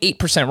 28%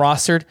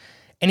 rostered,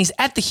 and he's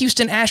at the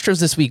Houston Astros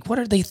this week. What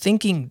are they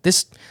thinking?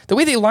 The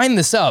way they line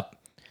this up,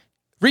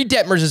 Reed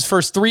Detmers'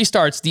 first 3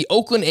 starts, the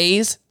Oakland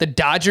A's, the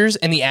Dodgers,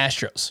 and the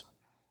Astros.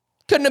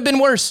 Couldn't have been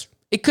worse.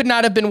 It could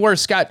not have been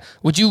worse. Scott,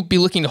 would you be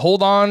looking to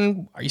hold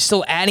on? Are you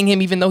still adding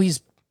him even though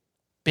he's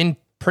been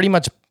pretty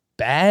much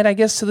bad, I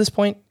guess, to this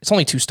point? It's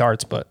only 2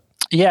 starts, but...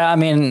 Yeah, I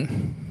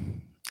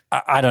mean,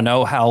 I don't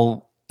know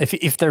how...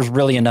 If there's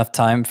really enough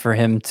time for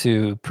him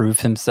to prove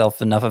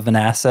himself enough of an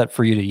asset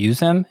for you to use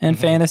him in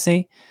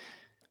fantasy,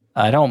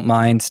 I don't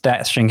mind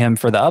stashing him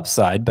for the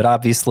upside, but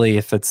obviously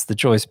if it's the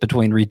choice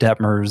between Reed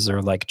Detmers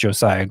or like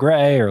Josiah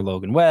Gray or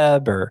Logan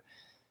Webb, or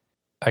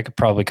I could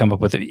probably come up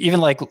with it, even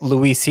like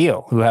Luis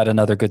Gil, who had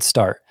another good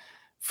start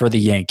for the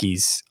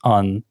Yankees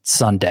on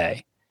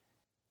Sunday.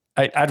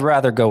 I'd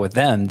rather go with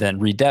them than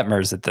Reed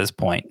Detmers at this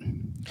point.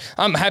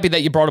 I'm happy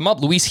that you brought him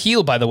up. Luis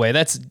Gil, by the way,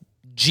 that's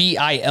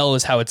Gil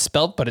is how it's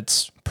spelled, but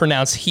it's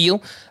pronounced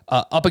Gil.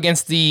 Up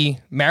against the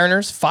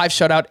Mariners, 5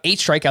 shutout, 8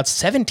 strikeouts,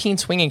 17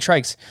 swinging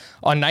strikes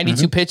on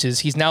 92 pitches.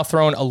 He's now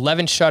thrown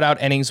 11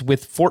 shutout innings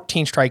with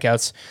 14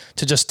 strikeouts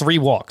to just 3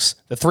 walks.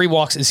 The 3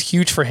 walks is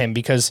huge for him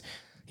because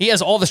he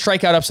has all the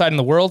strikeout upside in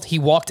the world. He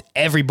walked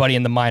everybody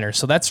in the minors,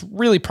 so that's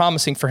really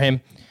promising for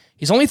him.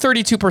 He's only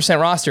 32%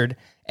 rostered,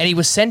 and he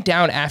was sent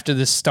down after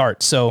this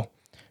start, so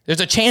there's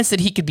a chance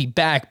that he could be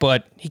back,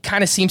 but he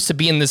kind of seems to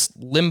be in this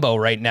limbo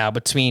right now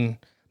between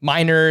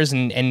minors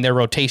and their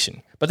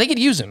rotation. But they could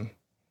use him.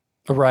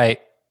 Right.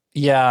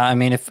 Yeah, I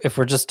mean, if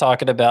we're just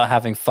talking about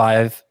having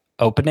 5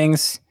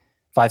 openings,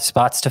 5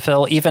 spots to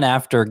fill, even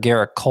after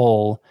Garrett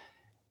Cole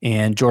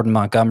and Jordan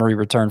Montgomery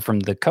returned from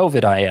the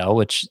COVID IL,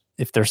 which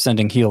if they're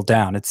sending Gil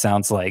down, it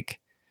sounds like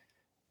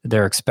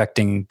they're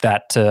expecting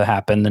that to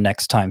happen the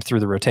next time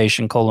through the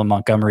rotation, Cole and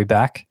Montgomery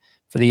back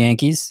for the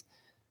Yankees.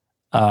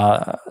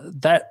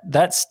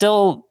 That's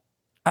still,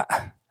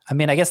 I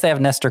mean, I guess they have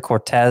Nestor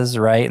Cortez,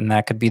 right? And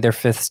that could be their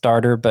 5th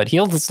starter, but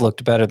Gil just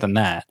looked better than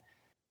that.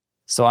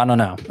 So I don't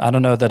know. I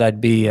don't know that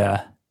I'd be,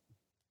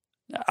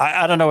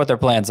 I don't know what their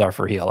plans are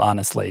for Gil,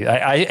 honestly.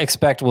 I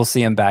expect we'll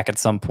see him back at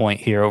some point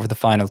here over the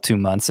final 2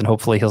 months, and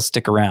hopefully he'll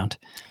stick around.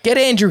 Get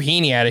Andrew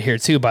Heaney out of here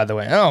too, by the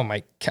way. Oh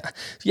my God.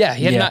 Yeah,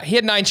 he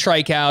had 9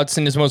 strikeouts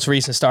in his most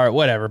recent start,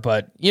 whatever,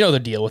 but you know the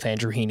deal with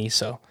Andrew Heaney,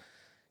 so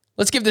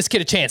let's give this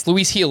kid a chance.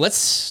 Luis Gil,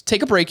 let's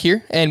take a break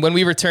here, and when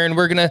we return,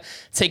 we're going to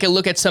take a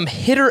look at some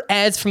hitter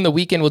ads from the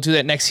weekend. We'll do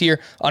that next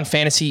year on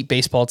Fantasy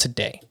Baseball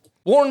Today.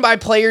 Worn by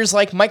players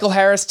like Michael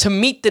Harris to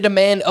meet the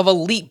demand of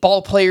elite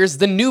ball players,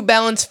 the New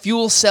Balance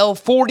Fuel Cell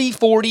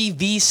 4040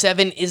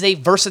 V7 is a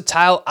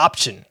versatile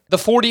option. The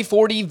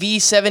 4040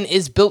 V7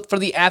 is built for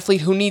the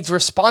athlete who needs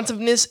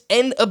responsiveness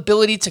and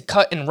ability to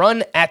cut and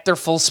run at their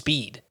full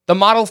speed. The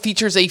model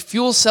features a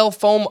fuel cell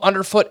foam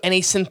underfoot and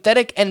a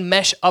synthetic and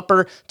mesh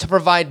upper to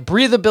provide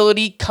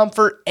breathability,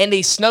 comfort, and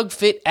a snug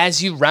fit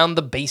as you round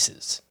the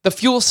bases. The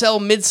fuel cell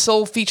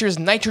midsole features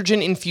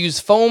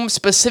nitrogen-infused foam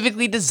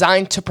specifically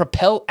designed to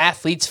propel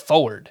athletes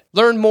forward.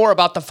 Learn more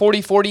about the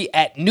 4040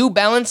 at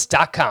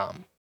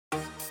newbalance.com.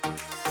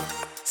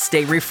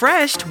 Stay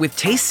refreshed with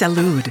Taste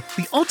Salud,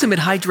 the ultimate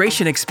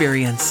hydration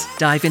experience.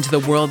 Dive into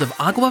the world of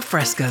agua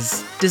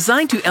frescas,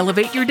 designed to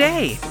elevate your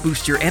day,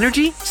 boost your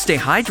energy, stay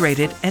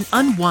hydrated, and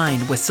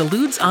unwind with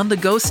Salud's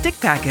on-the-go stick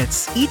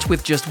packets, each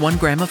with just 1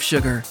 gram of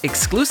sugar.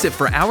 Exclusive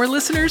for our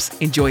listeners,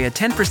 enjoy a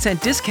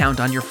 10% discount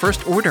on your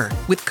first order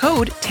with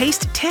code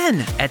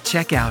TASTE10 at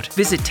checkout.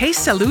 Visit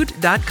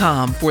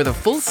tastesalud.com for the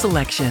full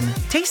selection.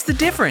 Taste the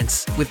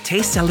difference with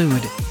Taste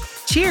Salud.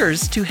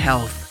 Cheers to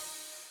health.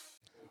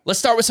 Let's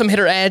start with some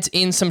hitter ads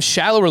in some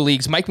shallower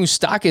leagues. Mike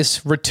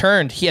Moustakas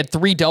returned. He had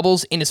 3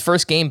 doubles in his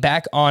first game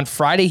back on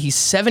Friday. He's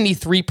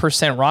 73%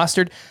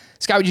 rostered.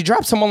 Scott, would you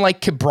drop someone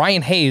like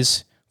Brian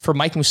Hayes for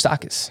Mike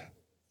Moustakas?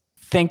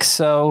 Think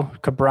so.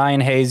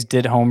 Brian Hayes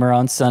did homer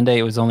on Sunday.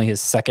 It was only his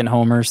second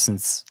homer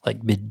since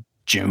like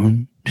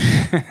mid-June.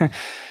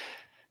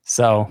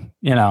 So,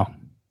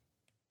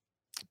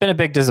 it's been a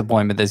big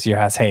disappointment this year,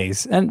 has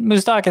Hayes. And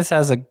Moustakas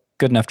has a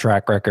good enough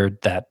track record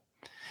that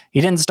he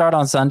didn't start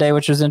on Sunday,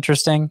 which was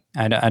interesting.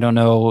 I don't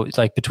know,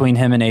 like between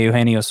him and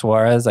Eugenio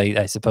Suarez,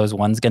 I suppose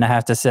one's going to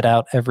have to sit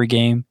out every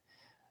game.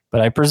 But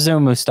I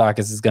presume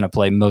Moustakas is going to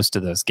play most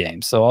of those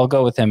games. So I'll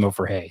go with him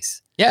over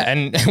Hayes. Yeah,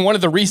 and one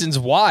of the reasons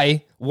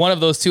why one of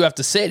those two have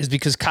to sit is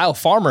because Kyle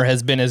Farmer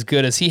has been as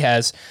good as he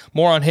has.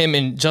 More on him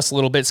in just a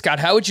little bit. Scott,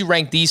 how would you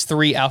rank these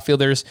 3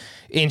 outfielders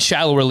in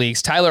shallower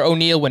leagues? Tyler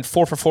O'Neill went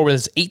 4 for 4 with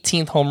his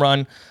 18th home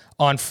run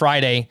on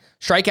Friday.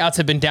 Strikeouts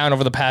have been down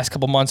over the past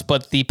couple months,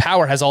 but the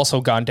power has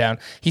also gone down.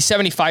 He's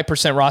 75%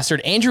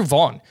 rostered. Andrew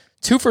Vaughn,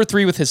 2 for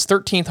 3 with his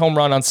 13th home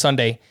run on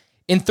Sunday.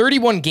 In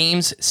 31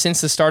 games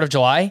since the start of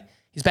July,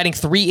 he's batting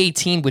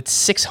 .318 with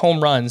 6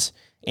 home runs.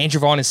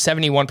 Andrew Vaughn is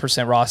 71%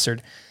 rostered.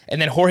 And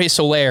then Jorge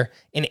Soler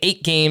in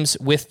 8 games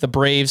with the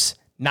Braves,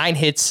 9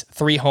 hits,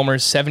 3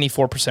 homers,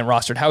 74%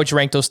 rostered. How would you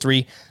rank those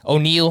 3?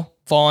 O'Neill,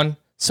 Vaughn,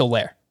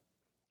 Soler.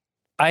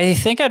 I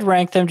think I'd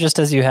rank them just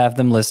as you have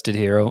them listed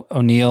here.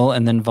 O'Neill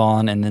and then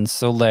Vaughn and then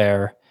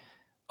Soler.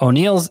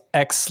 O'Neill's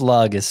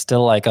xSlug is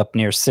still like up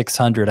near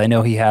 600. I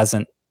know he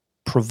hasn't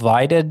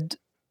provided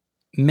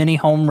many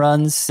home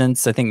runs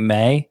since I think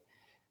May.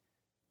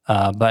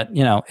 But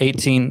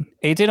 18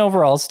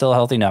 overall is still a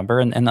healthy number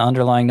and the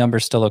underlying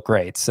numbers still look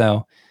great.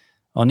 So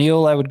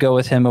O'Neill, I would go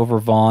with him over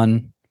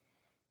Vaughn.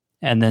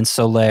 And then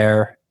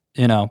Soler,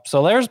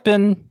 Soler's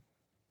been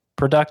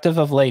productive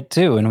of late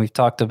too. And we've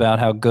talked about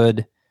how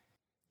good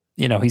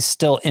he's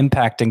still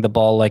impacting the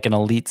ball like an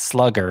elite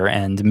slugger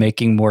and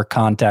making more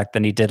contact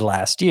than he did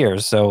last year.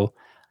 So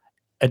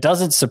it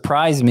doesn't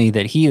surprise me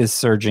that he is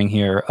surging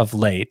here of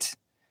late.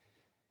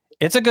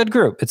 It's a good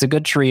group. It's a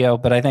good trio,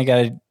 but I think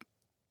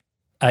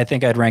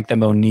I'd rank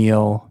them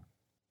O'Neill,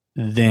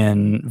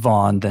 then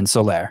Vaughn, then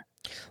Soler.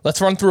 Let's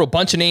run through a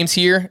bunch of names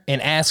here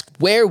and ask,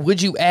 where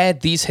would you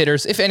add these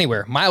hitters, if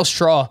anywhere? Miles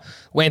Straw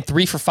went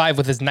 3 for 5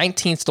 with his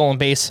 19th stolen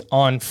base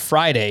on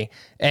Friday,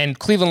 and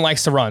Cleveland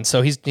likes to run,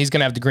 so he's going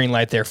to have the green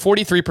light there.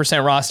 43%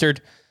 rostered.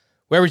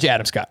 Where would you add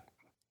him, Scott?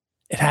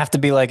 It'd have to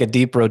be like a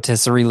deep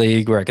rotisserie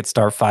league where I could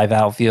start 5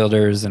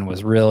 outfielders and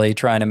was really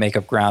trying to make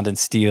up ground and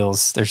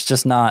steals.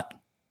 There's not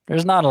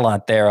a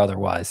lot there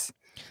otherwise.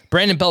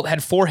 Brandon Belt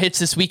had 4 hits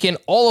this weekend.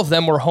 All of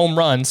them were home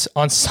runs.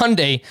 On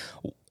Sunday,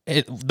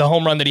 the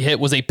home run that he hit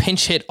was a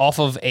pinch hit off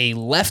of a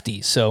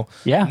lefty. So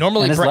yeah,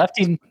 normally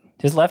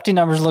his lefty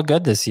numbers look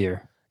good this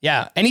year.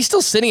 Yeah, and he's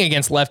still sitting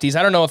against lefties.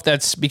 I don't know if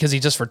that's because he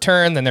just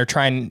returned and they're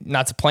trying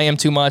not to play him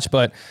too much,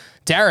 but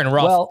Darren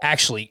Ruff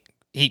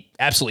he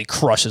absolutely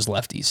crushes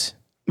lefties.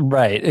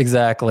 Right,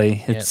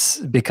 exactly. It's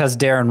because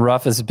Darren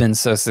Ruff has been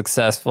so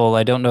successful.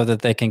 I don't know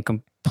that they can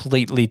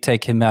completely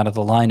take him out of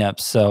the lineup.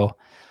 So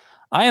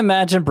I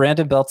imagine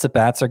Brandon Belt's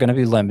at-bats are going to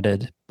be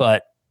limited,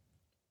 but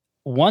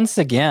once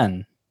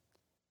again,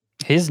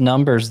 his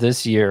numbers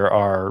this year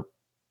are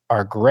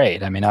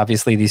great. I mean,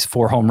 obviously these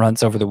 4 home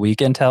runs over the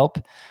weekend help,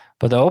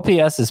 but the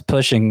OPS is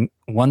pushing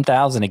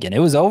 1,000 again. It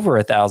was over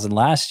 1,000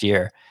 last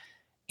year.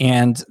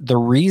 And the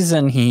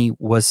reason he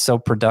was so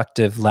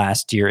productive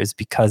last year is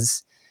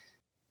because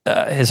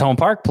his home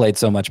park played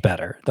so much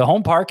better. The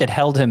home park had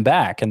held him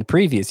back in the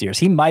previous years.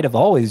 He might have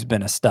always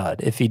been a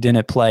stud if he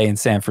didn't play in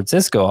San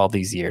Francisco all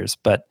these years,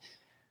 but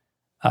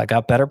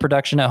got better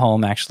production at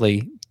home,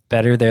 actually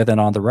better there than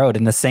on the road.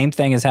 And the same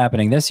thing is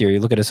happening this year. You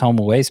look at his home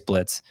away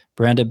splits.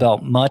 Brandon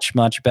Belt much,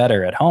 much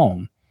better at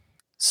home.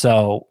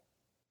 So,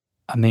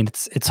 I mean,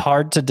 it's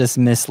hard to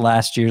dismiss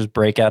last year's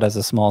breakout as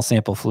a small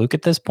sample fluke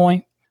at this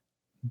point,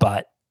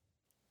 but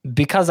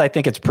because I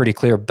think it's pretty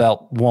clear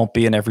Belt won't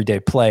be an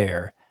everyday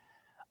player,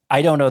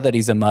 I don't know that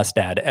he's a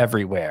must-add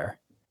everywhere.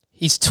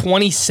 He's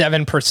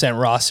 27%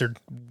 rostered.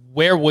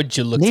 Where would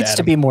you look at him? Needs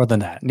to be more than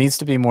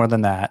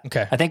that.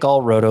 Okay. I think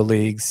all roto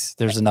leagues,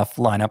 there's enough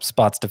lineup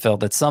spots to fill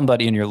that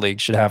somebody in your league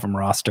should have him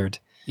rostered.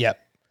 Yep.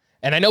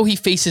 And I know he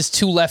faces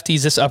 2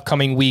 lefties this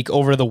upcoming week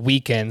over the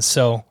weekend,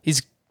 so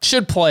he's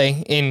should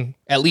play in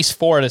at least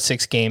 4 out of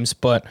 6 games,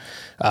 but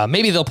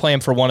maybe they'll play him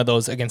for one of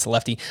those against a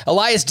lefty.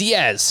 Elias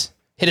Diaz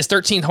hit his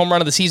 13th home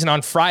run of the season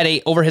on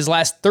Friday over his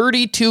last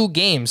 32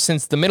 games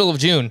since the middle of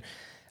June.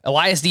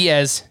 Elias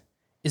Diaz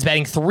is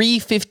batting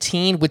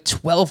 .315 with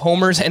 12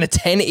 homers and a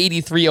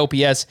 1083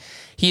 OPS.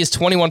 He is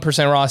 21%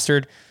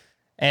 rostered,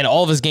 and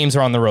all of his games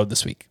are on the road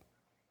this week.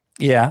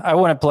 Yeah, I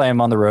wouldn't play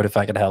him on the road if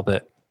I could help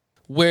it.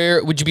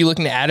 Where would you be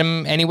looking to add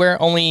him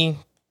anywhere? Only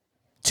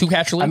 2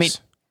 catcher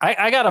leagues? I mean,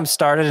 I got him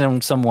started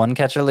in some 1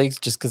 catcher leagues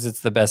just because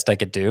it's the best I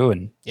could do.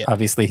 And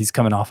obviously he's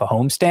coming off a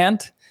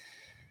homestand.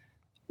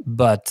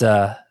 But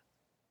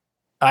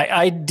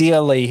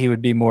ideally he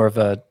would be more of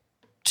a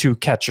 2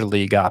 catcher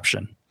league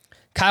option.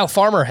 Kyle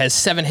Farmer has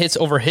 7 hits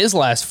over his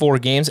last 4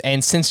 games.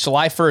 And since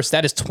July 1st,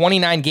 that is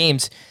 29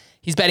 games.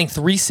 He's batting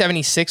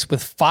 .376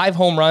 with 5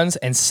 home runs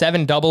and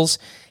 7 doubles.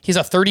 He's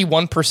a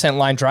 31%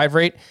 line drive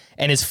rate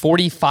and is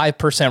 45%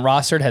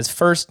 rostered, has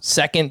first,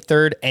 second,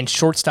 third, and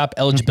shortstop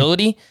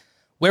eligibility.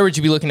 Where would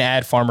you be looking to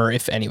add Farmer,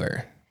 if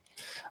anywhere?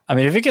 I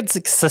mean, if he could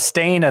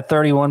sustain a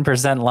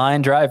 31%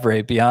 line drive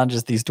rate beyond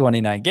just these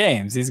 29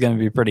 games, he's going to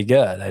be pretty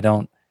good. I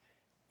don't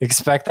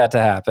expect that to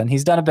happen.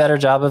 He's done a better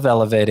job of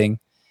elevating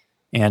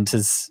and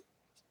has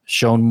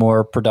shown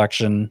more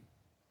production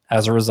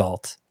as a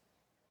result.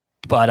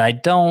 But I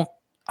don't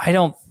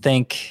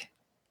think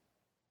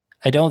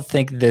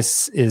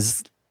this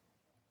is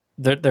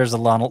there's a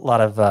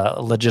lot of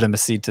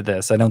legitimacy to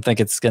this. I don't think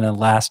it's going to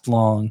last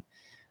long.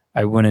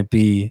 I wouldn't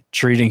be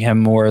treating him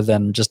more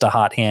than just a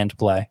hot hand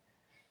play.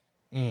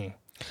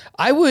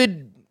 I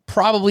would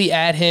probably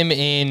add him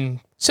in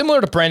similar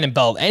to Brandon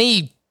Belt.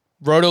 Any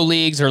roto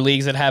leagues or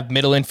leagues that have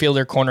middle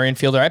infielder, corner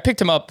infielder. I picked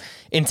him up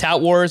in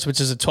Tout Wars, which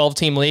is a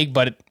 12-team league,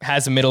 but it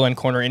has a middle and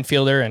corner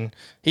infielder, and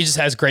he just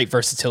has great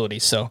versatility.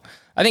 So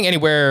I think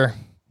anywhere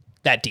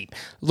that deep.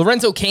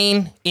 Lorenzo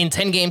Cain, in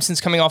 10 games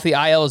since coming off the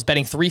IL, is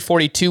betting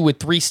 .342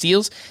 with 3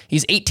 steals.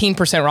 He's 18%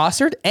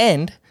 rostered,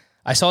 and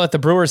I saw that the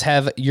Brewers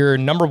have your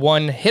number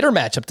 1 hitter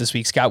matchup this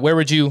week, Scott. Where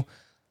would you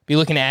be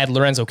looking to add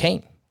Lorenzo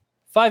Cain?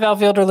 5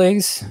 outfielder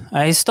leagues.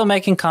 He's still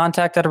making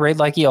contact at a rate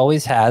like he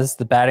always has.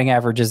 The batting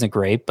average isn't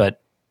great,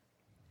 but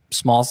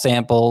small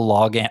sample,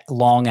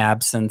 long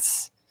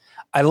absence.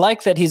 I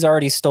like that he's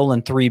already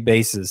stolen 3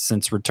 bases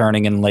since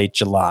returning in late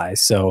July,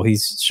 so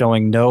he's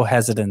showing no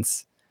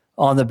hesitance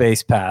on the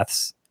base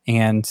paths.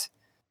 And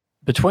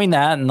between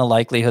that and the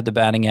likelihood the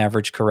batting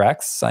average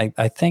corrects, I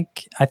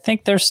think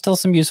there's still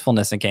some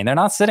usefulness in Cain. They're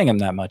not sitting him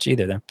that much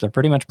either. They're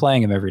pretty much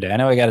playing him every day. I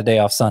know he got a day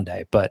off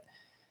Sunday, but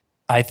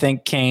I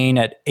think Cain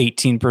at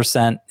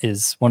 18%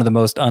 is one of the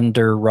most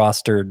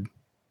under-rostered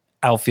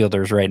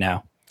outfielders right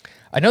now.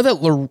 I know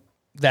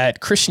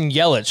that Christian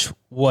Yelich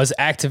was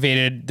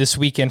activated this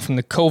weekend from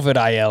the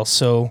COVID IL,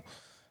 so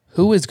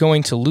who is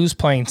going to lose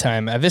playing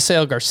time?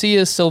 Avisail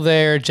Garcia is still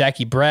there,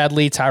 Jackie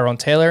Bradley, Tyrone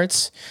Taylor.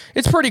 It's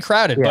pretty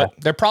crowded, but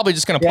they're probably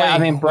just going to play. I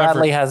mean,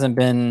 Bradley hasn't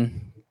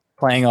been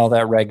playing all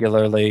that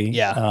regularly.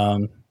 Yeah.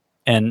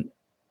 And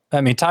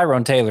I mean,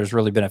 Tyrone Taylor's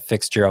really been a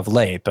fixture of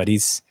late, but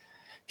he's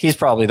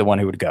probably the one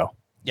who would go.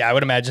 Yeah, I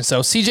would imagine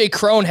so. CJ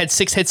Cron had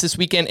 6 hits this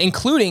weekend,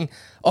 including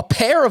a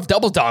pair of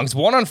double dongs,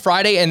 one on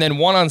Friday and then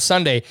one on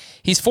Sunday.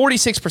 He's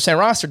 46%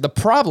 rostered. The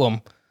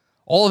problem,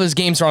 all of his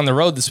games are on the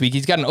road this week.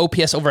 He's got an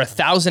OPS over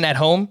 1,000 at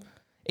home,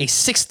 a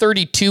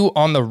 632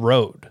 on the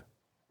road.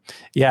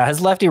 Yeah,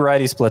 his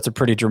lefty-righty splits are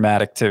pretty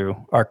dramatic too.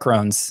 Our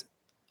Cron's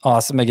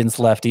awesome against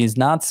lefties,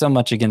 not so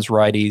much against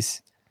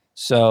righties.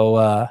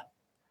 So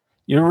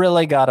you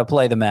really got to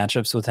play the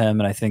matchups with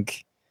him, and I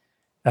think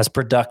as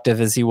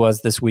productive as he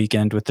was this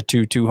weekend with the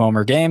 2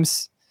 homer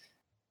games,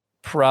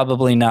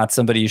 probably not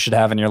somebody you should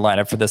have in your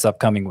lineup for this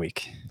upcoming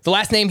week. The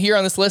last name here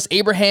on this list,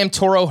 Abraham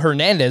Toro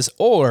Hernandez,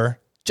 or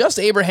just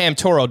Abraham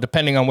Toro,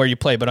 depending on where you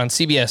play. But on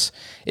CBS,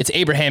 it's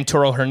Abraham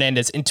Toro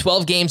Hernandez. In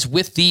 12 games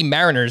with the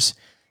Mariners,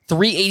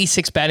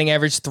 .386 batting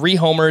average, 3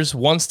 homers,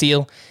 1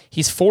 steal.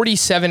 He's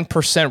 47%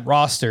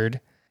 rostered.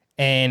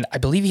 And I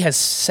believe he has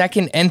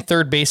second and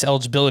third base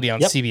eligibility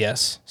on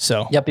CBS.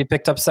 So he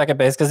picked up second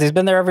base because he's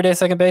been their everyday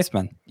second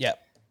baseman. Yep.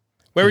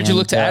 Where would you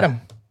look to add him?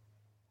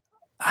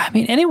 I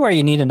mean, anywhere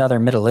you need another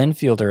middle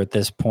infielder at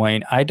this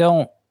point. I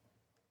don't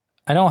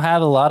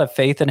have a lot of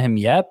faith in him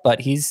yet,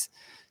 but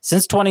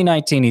since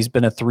 2019, he's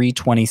been a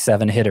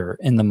 .327 hitter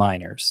in the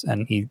minors,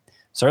 and he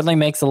certainly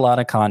makes a lot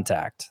of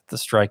contact. The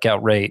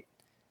strikeout rate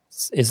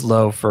is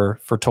low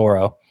for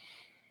Toro.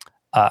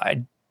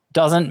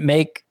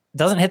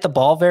 Doesn't hit the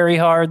ball very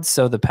hard,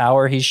 so the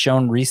power he's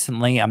shown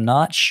recently, I'm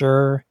not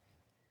sure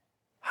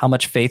how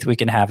much faith we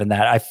can have in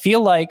that. I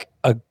feel like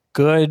a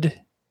good,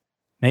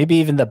 maybe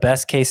even the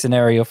best case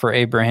scenario for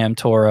Abraham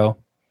Toro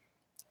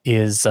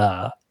is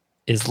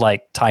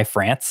like Ty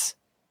France.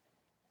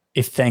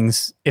 If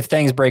things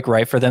break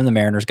right for them, the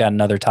Mariners got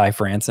another Ty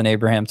France and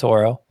Abraham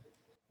Toro.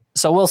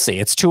 So we'll see.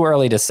 It's too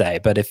early to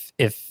say, but if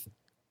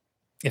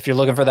you're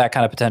looking for that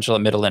kind of potential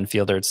at middle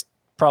infielder, it's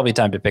probably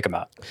time to pick him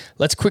up.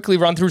 Let's quickly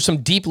run through some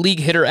deep league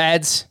hitter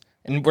ads.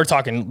 and we're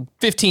talking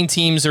 15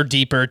 teams or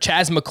deeper.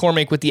 Chas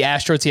McCormick with the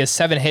Astros, he has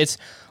 7 hits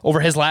over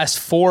his last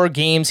 4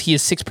 games. He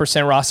is 6%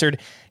 rostered.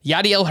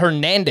 Yadiel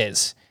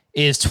Hernandez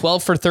is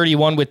 12 for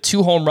 31 with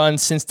 2 home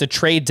runs since the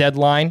trade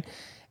deadline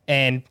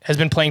and has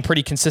been playing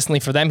pretty consistently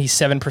for them. He's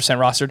 7%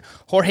 rostered.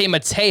 Jorge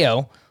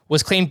Mateo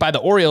was claimed by the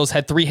Orioles,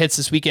 had 3 hits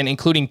this weekend,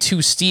 including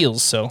 2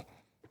 steals, so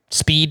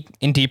speed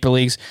in deeper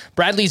leagues.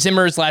 Bradley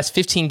Zimmer's last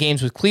 15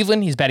 games with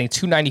Cleveland, he's batting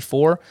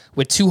 .294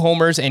 with 2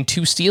 homers and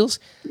 2 steals.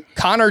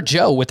 Connor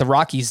Joe with the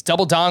Rockies,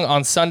 double dong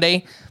on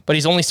Sunday, but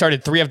he's only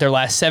started 3 of their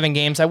last 7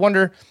 games. I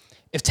wonder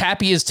if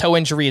Tapia's toe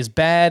injury is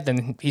bad,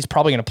 then he's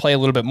probably going to play a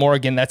little bit more.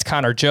 Again, that's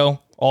Connor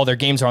Joe. All their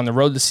games are on the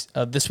road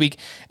this week.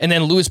 And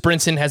then Lewis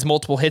Brinson has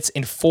multiple hits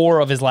in 4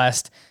 of his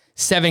last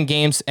 7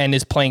 games and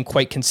is playing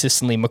quite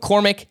consistently.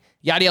 McCormick,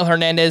 Yadiel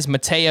Hernandez,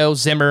 Mateo,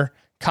 Zimmer,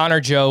 Connor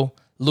Joe,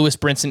 Lewis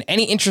Brinson.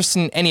 Any interest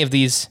in any of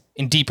these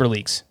in deeper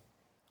leagues?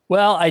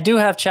 Well, I do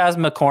have Chas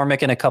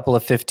McCormick in a couple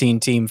of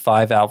 15-team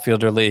 5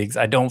 outfielder leagues.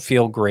 I don't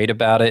feel great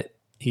about it.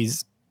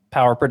 His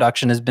power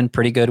production has been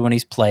pretty good when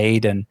he's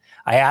played, and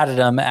I added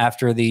him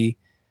after the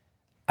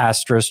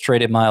Astros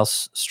traded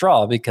Miles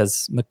Straw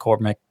because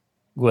McCormick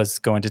was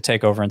going to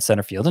take over in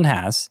center field and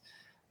has.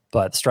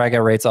 But the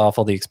strikeout rate's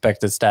awful. The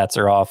expected stats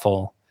are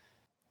awful.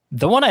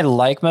 The one I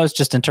like most,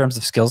 just in terms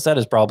of skill set,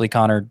 is probably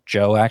Connor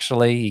Joe,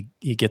 actually.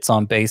 He gets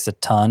on base a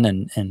ton,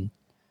 and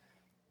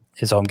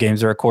his home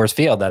games are at Coors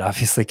Field. That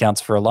obviously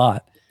counts for a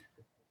lot.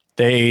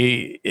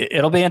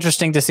 It'll be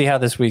interesting to see how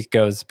this week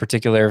goes,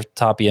 particularly if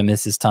Tapia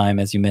misses time,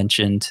 as you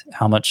mentioned,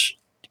 how much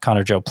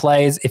Connor Joe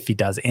plays, if he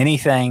does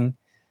anything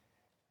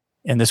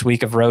in this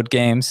week of road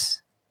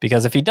games.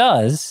 Because if he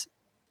does,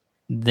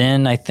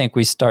 then I think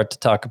we start to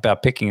talk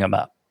about picking him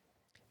up.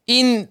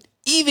 In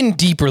even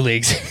deeper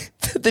leagues,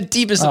 the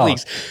deepest of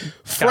leagues.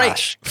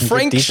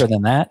 Frank deeper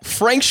than that.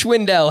 Frank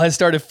Schwindel has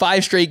started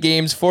 5 straight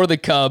games for the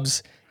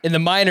Cubs. In the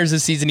minors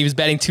this season, he was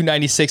batting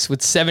 .296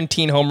 with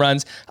 17 home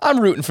runs. I'm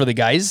rooting for the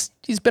guy.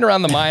 He's been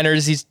around the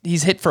minors.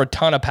 He's hit for a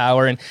ton of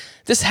power, and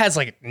this has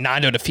like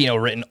Nando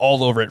DeFino written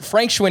all over it.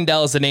 Frank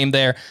Schwindel is the name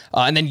there.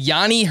 And then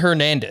Yanni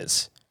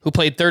Hernandez, who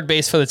played third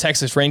base for the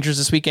Texas Rangers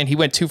this weekend. He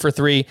went 2 for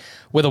 3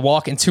 with a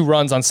walk and 2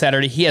 runs on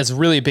Saturday. He has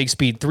really big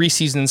speed, 3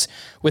 seasons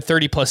with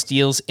 30-plus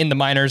steals in the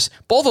minors.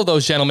 Both of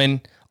those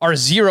gentlemen are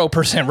 0%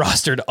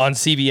 rostered on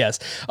CBS.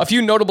 A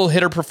few notable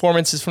hitter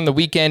performances from the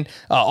weekend.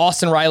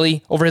 Austin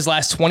Riley, over his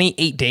last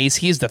 28 days,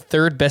 he is the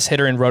 3rd best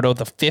hitter in Roto,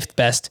 the 5th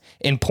best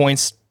in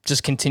points,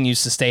 just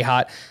continues to stay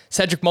hot.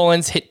 Cedric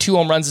Mullins hit 2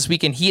 home runs this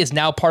weekend. He is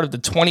now part of the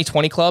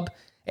 2020 club,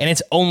 and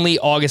it's only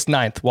August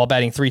 9th while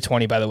batting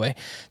 .320, by the way.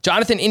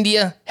 Jonathan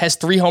India has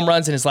 3 home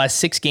runs in his last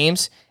 6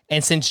 games,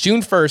 and since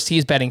June 1st, he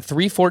is batting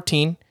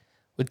 .314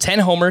 with 10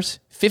 homers,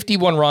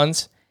 51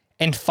 runs,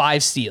 and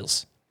 5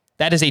 steals.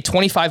 That is a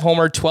 25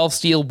 homer, 12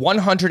 steal,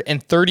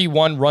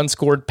 131 run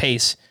scored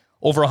pace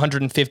over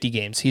 150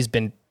 games. He's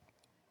been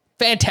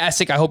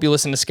fantastic. I hope you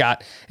listened to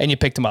Scott and you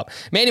picked him up.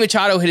 Manny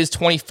Machado hit his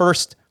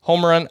 21st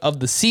home run of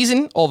the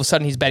season. All of a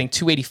sudden, he's batting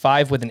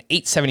 .285 with an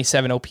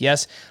 .877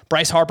 OPS.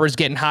 Bryce Harper is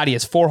getting hot. He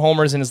has 4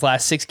 homers in his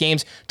last 6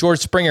 games.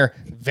 George Springer,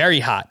 very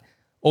hot.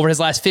 Over his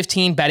last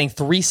 15, batting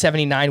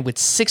 .379 with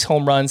 6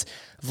 home runs.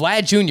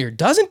 Vlad Jr.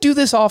 doesn't do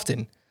this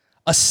often.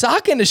 A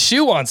sock and a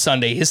shoe on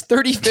Sunday, his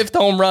 35th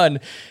home run,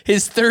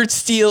 his 3rd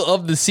steal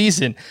of the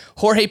season.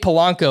 Jorge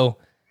Polanco,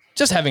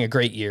 just having a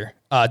great year.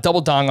 Double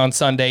dong on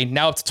Sunday,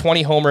 now up to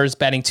 20 homers,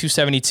 batting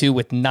 .272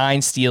 with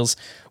 9 steals.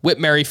 Whit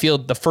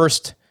Merrifield, the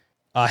first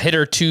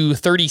hitter to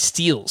 30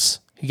 steals.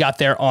 He got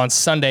there on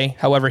Sunday.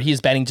 However, he is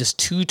batting just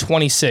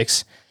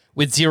 .226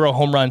 with 0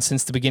 home runs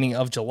since the beginning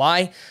of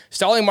July.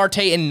 Starling Marte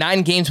in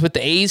 9 games with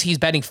the A's, he's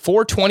batting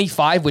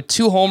 .425 with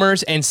 2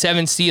 homers and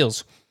 7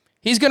 steals.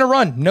 He's going to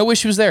run. No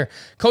issues there.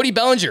 Cody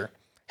Bellinger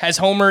has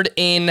homered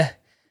in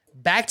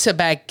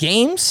back-to-back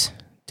games.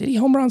 Did he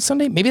homer on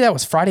Sunday? Maybe that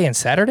was Friday and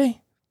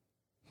Saturday?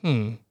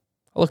 I'll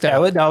look that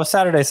up. No,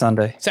 Saturday,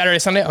 Sunday. Saturday,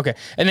 Sunday? Okay.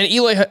 And then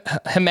Eloy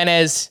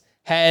Jimenez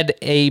had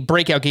a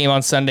breakout game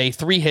on Sunday.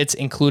 3 hits,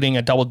 including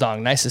a double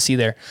dong. Nice to see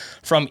there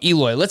from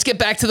Eloy. Let's get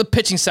back to the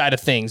pitching side of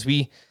things.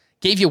 We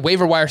gave you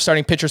waiver wire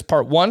starting pitchers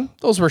part 1.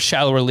 Those were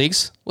shallower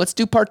leagues. Let's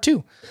do part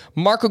 2.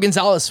 Marco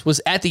Gonzalez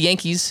was at the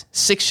Yankees,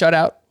 6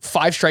 shutout,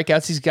 5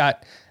 strikeouts. He's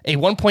got a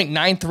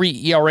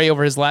 1.93 ERA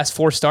over his last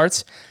 4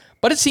 starts,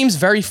 but it seems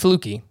very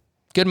fluky.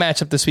 Good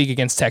matchup this week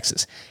against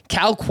Texas.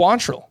 Cal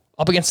Quantrill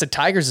up against the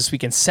Tigers this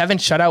weekend, 7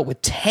 shutout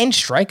with 10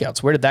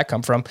 strikeouts. Where did that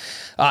come from?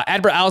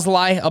 Adbert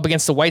Alzolay up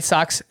against the White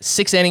Sox,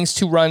 6 innings,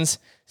 2 runs,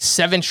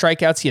 7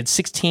 strikeouts. He had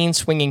 16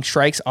 swinging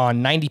strikes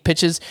on 90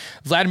 pitches.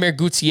 Vladimir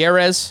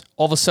Gutierrez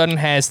all of a sudden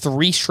has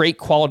 3 straight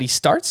quality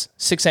starts,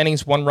 6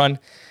 innings, 1 run,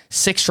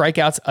 6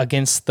 strikeouts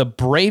against the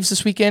Braves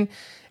this weekend.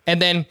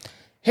 And then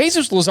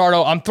Jesus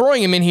Luzardo, I'm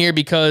throwing him in here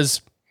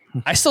because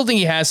I still think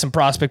he has some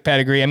prospect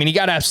pedigree. I mean, he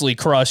got absolutely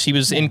crushed. He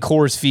was in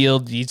Coors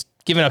Field. He's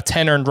given up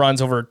 10 earned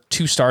runs over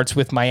 2 starts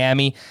with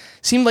Miami.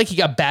 Seemed like he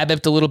got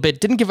BABIP'd a little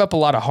bit. Didn't give up a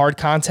lot of hard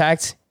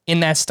contact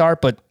in that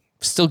start, but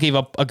still gave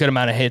up a good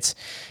amount of hits.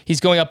 He's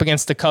going up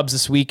against the Cubs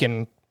this week,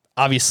 and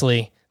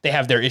obviously they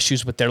have their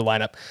issues with their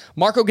lineup.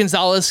 Marco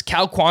Gonzalez,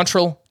 Cal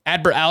Quantrill,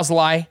 Adbert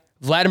Alzolay,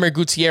 Vladimir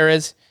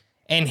Gutierrez,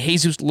 and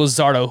Jesus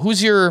Luzardo.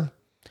 Who's your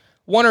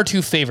one or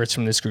two favorites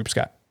from this group,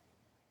 Scott?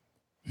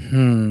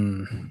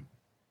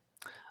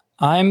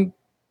 I'm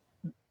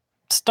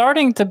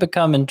starting to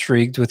become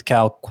intrigued with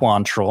Cal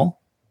Quantrill.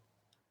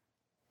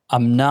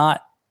 I'm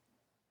not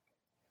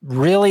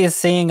really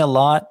seeing a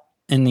lot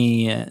in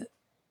the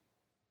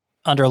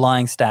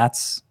underlying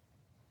stats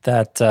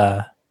that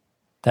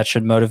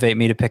should motivate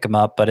me to pick him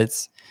up, but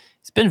it's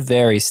been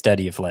very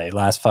steady of late.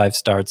 Last 5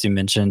 starts, you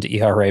mentioned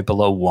ERA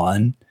below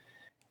 1,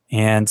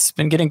 and it's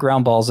been getting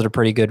ground balls at a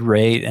pretty good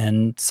rate,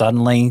 and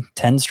suddenly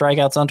 10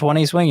 strikeouts on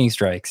 20 swinging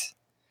strikes.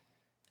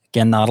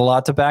 Again, not a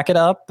lot to back it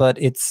up, but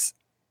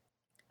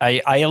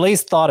I at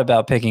least thought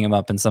about picking him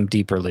up in some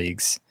deeper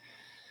leagues.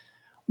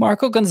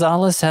 Marco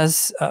Gonzalez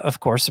has, of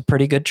course, a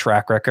pretty good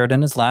track record,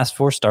 and his last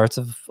 4 starts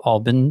have all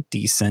been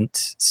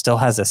decent. Still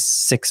has a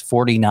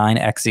 6.49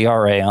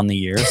 xERA on the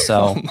year,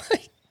 so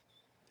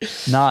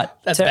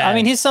I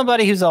mean, he's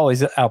somebody who's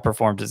always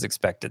outperformed his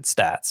expected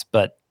stats,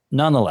 but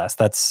nonetheless,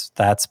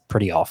 that's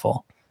pretty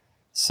awful.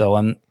 So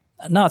I'm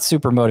not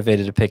super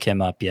motivated to pick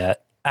him up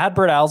yet.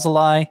 Adbert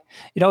Alzolay,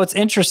 it's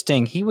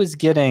interesting. He was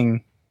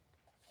getting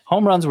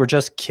home runs were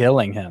just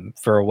killing him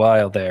for a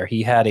while there.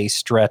 He had a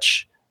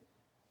stretch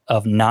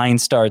of 9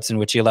 starts in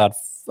which he allowed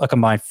a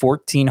combined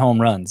 14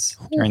 home runs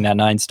during that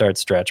 9-start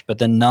stretch, but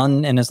then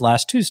none in his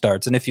last 2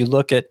 starts. And if you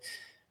look at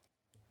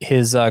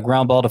his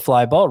ground ball to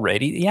fly ball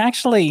rate, he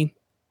actually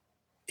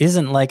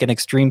isn't like an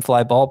extreme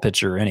fly ball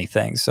pitcher or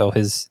anything. So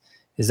his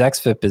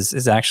xFIP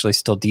is actually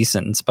still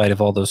decent in spite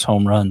of all those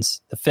home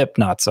runs. The FIP,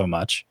 not so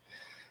much,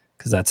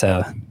 because that's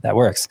how that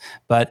works.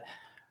 But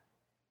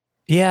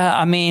yeah,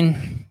 I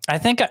mean, I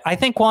think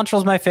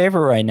Quantrill's my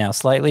favorite right now,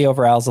 slightly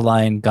over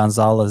Alzolay and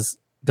Gonzalez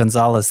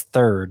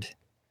third.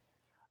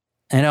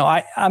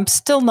 I'm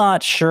still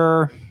not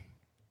sure.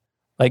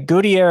 Like,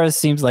 Gutierrez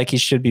seems like he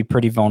should be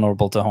pretty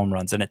vulnerable to home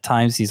runs, and at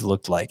times he's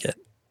looked like it.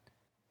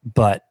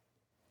 But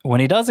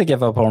when he doesn't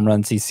give up home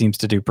runs, he seems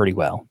to do pretty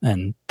well.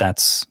 And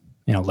that's,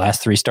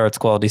 last 3 starts,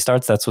 quality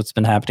starts. That's what's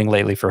been happening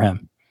lately for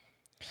him.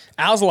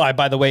 Alzolay,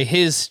 by the way,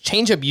 his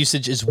changeup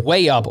usage is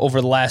way up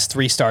over the last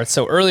 3 starts.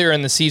 So earlier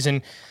in the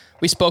season,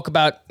 we spoke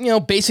about,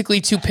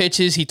 basically 2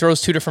 pitches. He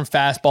throws 2 different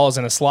fastballs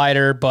and a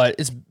slider, but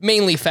it's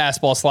mainly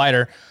fastball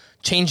slider.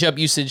 Changeup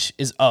usage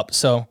is up.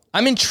 So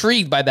I'm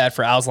intrigued by that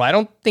for Alzolay. I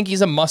don't think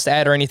he's a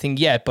must-add or anything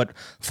yet, but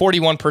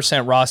 41%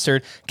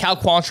 rostered. Cal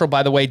Quantrill,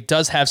 by the way,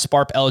 does have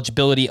SPARP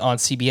eligibility on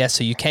CBS,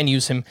 so you can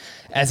use him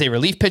as a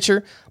relief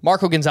pitcher.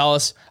 Marco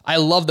Gonzalez, I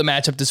love the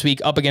matchup this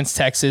week up against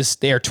Texas.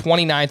 They are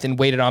 29th in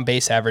weighted on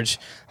base average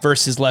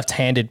versus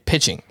left-handed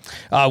pitching.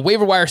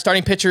 Waiver wire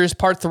starting pitchers,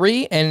 part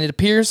 3, and it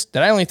appears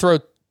that I only throw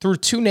through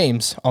 2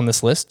 names on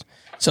this list.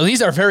 So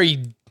these are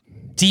very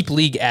deep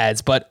league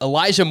ads, but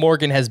Elijah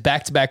Morgan has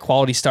back-to-back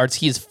quality starts.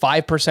 He is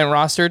 5%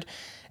 rostered,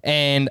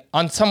 and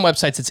on some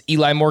websites it's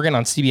Eli Morgan.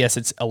 On CBS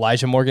it's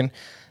Elijah Morgan.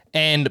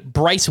 And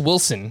Bryce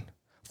Wilson,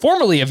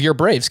 formerly of your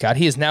Braves, Scott,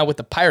 he is now with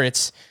the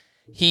Pirates.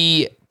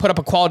 He put up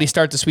a quality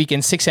start this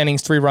weekend, 6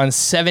 innings, 3 runs,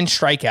 7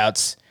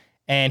 strikeouts,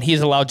 and he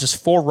has allowed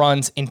just 4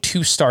 runs in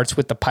 2 starts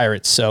with the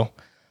Pirates. So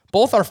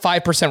both are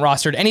 5%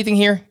 rostered. Anything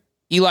here?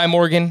 Eli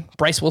Morgan,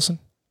 Bryce Wilson?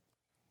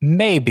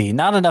 Maybe.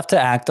 Not enough to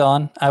act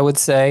on, I would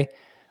say.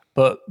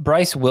 But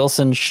Bryce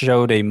Wilson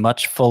showed a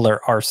much fuller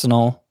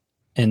arsenal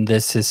in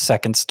his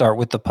 2nd start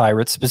with the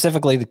Pirates.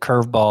 Specifically, the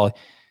curveball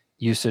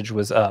usage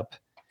was up.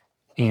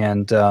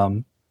 And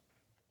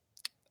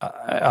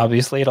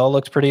obviously, it all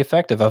looked pretty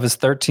effective. Of his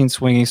 13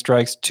 swinging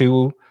strikes,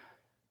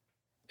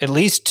 at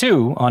least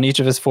 2 on each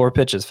of his 4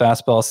 pitches: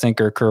 fastball,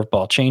 sinker,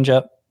 curveball,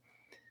 changeup.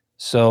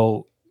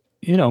 So,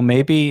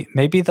 maybe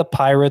the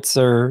Pirates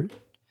are...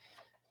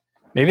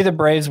 Maybe the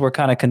Braves were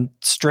kind of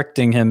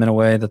restricting him in a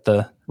way that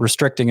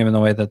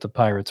the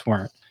Pirates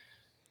weren't.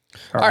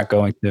 Aren't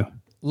going to.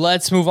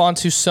 Let's move on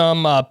to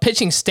some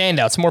pitching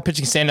standouts. More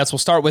pitching standouts. We'll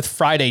start with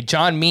Friday.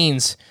 John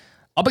Means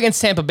up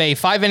against Tampa Bay.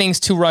 5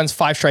 innings, 2 runs,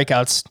 5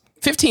 strikeouts.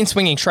 15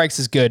 swinging strikes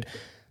is good.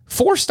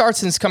 4 starts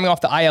since coming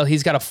off the IL.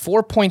 He's got a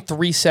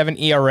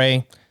 4.37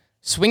 ERA.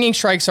 Swinging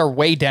strikes are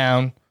way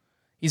down.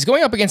 He's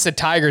going up against the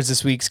Tigers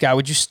this week, Scott.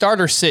 Would you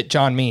start or sit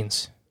John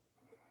Means?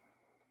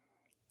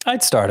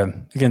 I'd start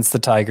him against the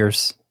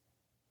Tigers.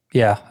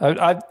 Yeah,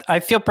 I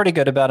feel pretty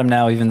good about him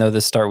now, even though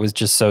this start was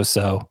just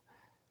so-so.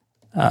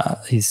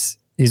 He's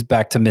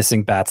back to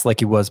missing bats like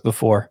he was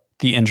before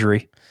the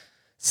injury.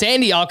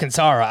 Sandy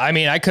Alcantara. I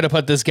mean, I could have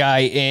put this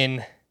guy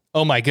in,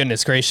 oh my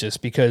goodness gracious,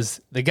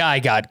 because the guy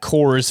got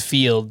Coors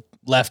Field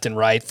left and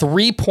right.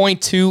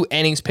 3.2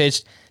 innings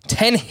pitched,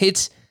 10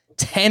 hits,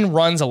 10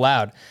 runs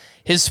allowed.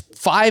 His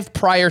 5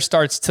 prior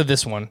starts to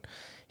this one,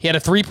 he had a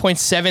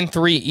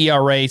 3.73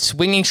 ERA.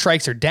 Swinging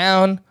strikes are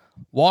down.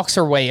 Walks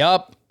are way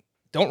up.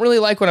 Don't really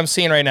like what I'm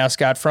seeing right now,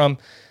 Scott, from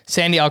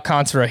Sandy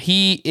Alcantara.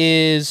 He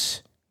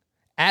is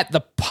at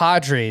the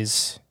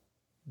Padres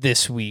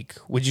this week.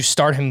 Would you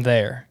start him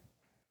there?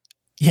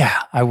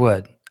 Yeah, I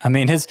would. I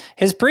mean,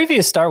 his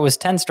previous start was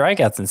 10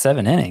 strikeouts in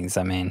 7 innings.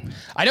 I mean,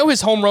 I know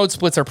his home road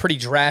splits are pretty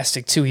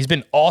drastic too. He's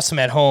been awesome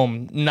at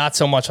home, not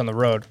so much on the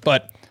road.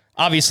 But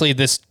obviously,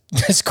 this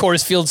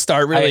Coors Field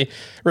start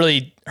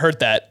really hurt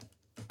that.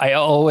 I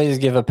always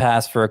give a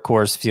pass for a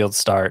Coors Field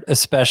start,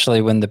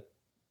 especially when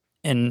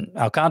in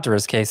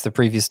Alcantara's case, the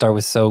previous start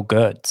was so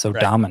good, so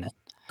dominant.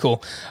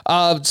 Cool.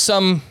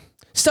 Some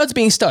studs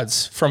being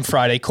studs from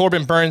Friday.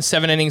 Corbin Burns,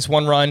 7 innings,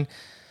 1 run.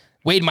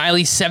 Wade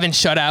Miley, 7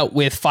 shutout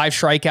with 5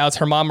 strikeouts.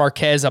 German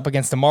Marquez up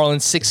against the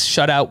Marlins, 6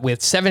 shutout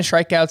with 7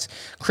 strikeouts.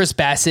 Chris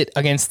Bassett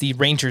against the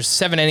Rangers,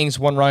 7 innings,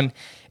 1 run,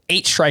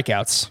 8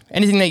 strikeouts.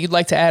 Anything that you'd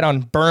like to add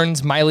on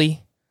Burns,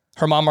 Miley,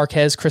 German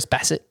Marquez, Chris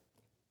Bassett?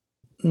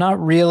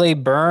 Not really.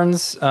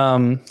 Burns,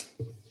 I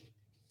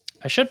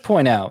should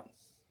point out,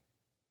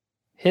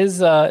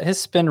 his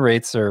spin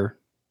rates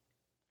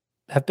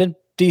have been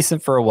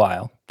decent for a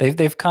while.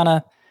 They've kind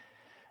of,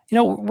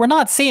 we're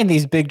not seeing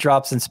these big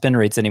drops in spin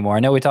rates anymore. I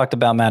know we talked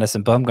about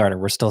Madison Bumgarner.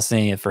 We're still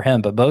seeing it for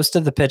him, but most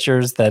of the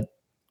pitchers that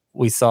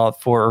we saw it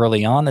for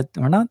early on,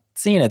 we're not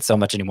seeing it so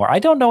much anymore. I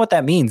don't know what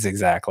that means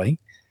exactly,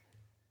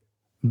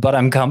 but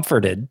I'm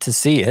comforted to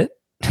see it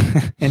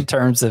in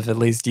terms of at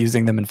least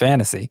using them in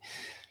fantasy.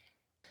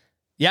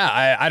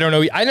 Yeah, I don't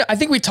know. I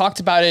think we talked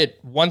about it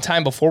one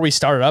time before we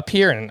started up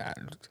here, and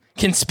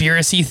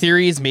conspiracy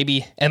theories.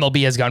 Maybe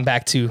MLB has gone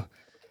back to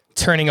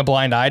turning a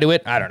blind eye to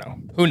it. I don't know.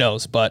 Who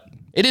knows? But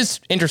it is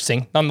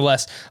interesting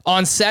nonetheless.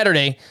 On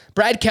Saturday,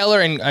 Brad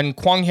Keller and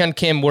Kwang Hyun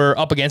Kim were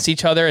up against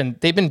each other, and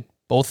they've been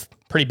both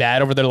pretty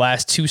bad over their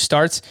last 2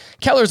 starts.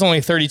 Keller's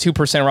only 32%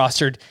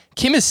 rostered.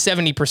 Kim is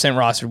 70%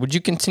 rostered. Would you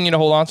continue to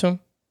hold on to him?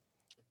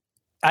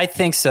 I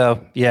think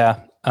so. Yeah.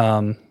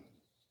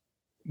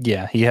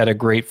 Yeah, he had a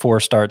great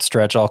 4-start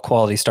stretch, all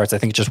quality starts. I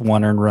think just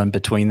 1 earned run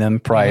between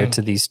them prior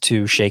to these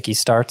 2 shaky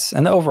starts.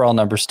 And the overall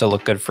numbers still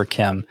look good for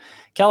Kim.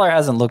 Keller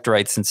hasn't looked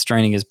right since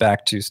straining his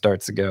back 2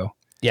 starts ago.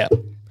 Yeah.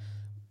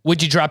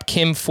 Would you drop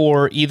Kim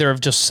for either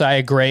of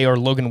Josiah Gray or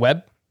Logan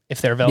Webb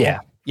if they're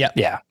available?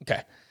 Yeah.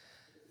 Okay.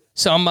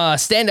 Some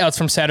standouts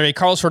from Saturday.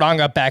 Carlos Rodon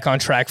got back on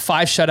track.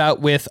 5 shutout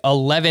with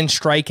 11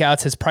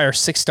 strikeouts. His prior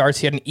 6 starts,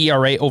 he had an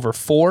ERA over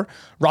 4.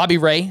 Robbie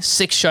Ray,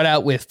 6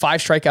 shutout with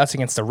 5 strikeouts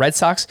against the Red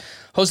Sox.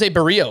 Jose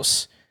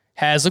Barrios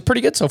has looked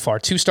pretty good so far.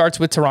 2 starts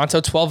with Toronto,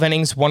 12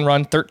 innings, 1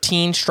 run,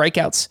 13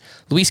 strikeouts.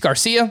 Luis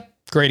Garcia,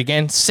 great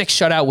again. 6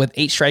 shutout with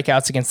 8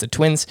 strikeouts against the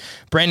Twins.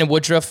 Brandon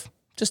Woodruff,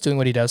 just doing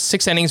what he does.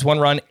 6 innings, 1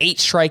 run, 8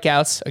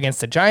 strikeouts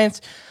against the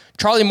Giants.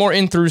 Charlie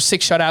Morton threw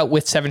 6 shutout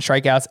with 7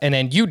 strikeouts. And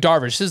then Yu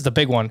Darvish, this is the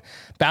big one,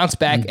 bounced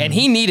back, and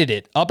he needed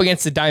it up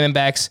against the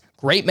Diamondbacks.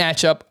 Great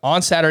matchup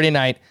on Saturday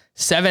night.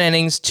 7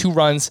 innings, 2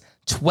 runs,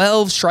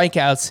 12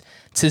 strikeouts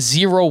to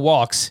 0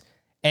 walks.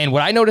 And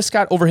what I noticed,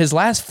 Scott, over his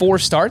last 4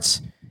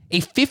 starts, a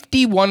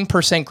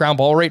 51% ground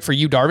ball rate for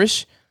Yu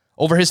Darvish.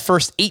 Over his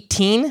first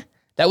 18,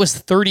 that was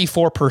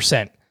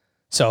 34%.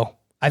 So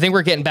I think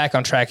we're getting back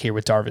on track here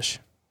with Darvish.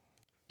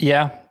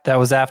 Yeah, that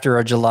was after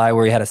a July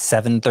where he had a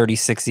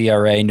 7.36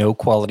 ERA, no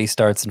quality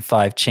starts, and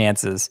 5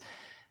 chances.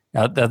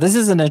 Now, this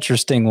is an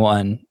interesting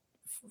one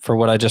for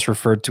what I just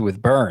referred to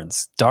with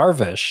Burns.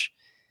 Darvish,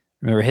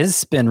 remember, his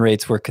spin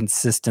rates were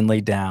consistently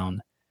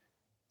down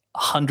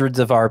hundreds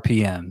of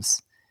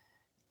RPMs.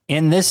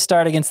 In this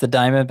start against the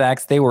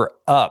Diamondbacks, they were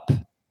up.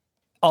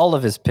 All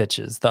of his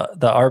pitches, the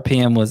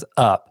RPM was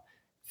up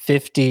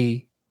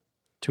 50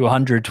 to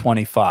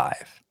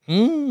 125.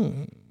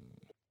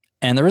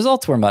 And the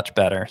results were much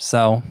better.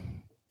 So,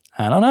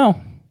 I don't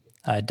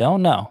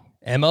know.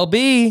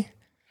 MLB,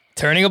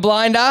 turning a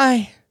blind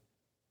eye.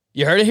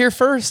 You heard it here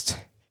first.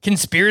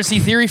 Conspiracy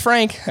theory,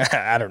 Frank.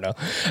 I don't know.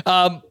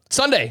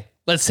 Sunday,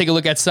 let's take a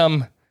look at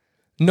some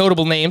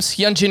notable names.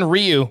 Hyunjin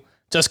Ryu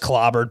just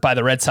clobbered by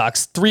the Red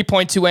Sox.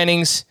 3.2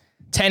 innings,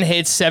 10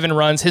 hits, 7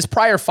 runs. His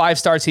prior 5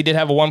 starts, he did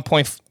have a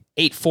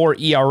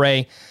 1.84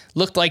 ERA.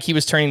 Looked like he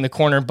was turning the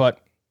corner, but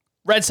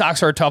Red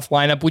Sox are a tough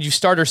lineup. Would you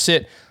start or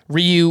sit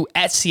Ryu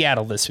at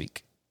Seattle this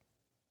week?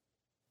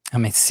 I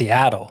mean,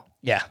 Seattle.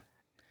 Yeah.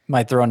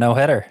 Might throw a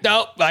no-hitter.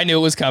 No, I knew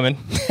it was coming.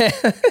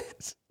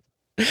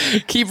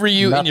 Keep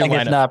Ryu in your lineup. Nothing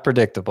is not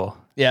predictable.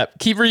 Yeah,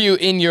 keep Ryu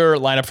in your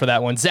lineup for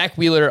that one. Zach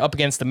Wheeler up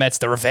against the Mets,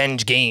 the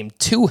revenge game.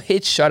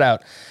 2-hit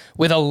shutout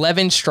with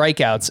 11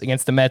 strikeouts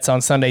against the Mets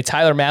on Sunday.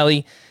 Tyler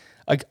Mahle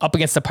up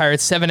against the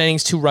Pirates, 7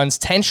 innings, 2 runs,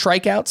 10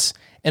 strikeouts.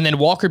 And then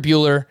Walker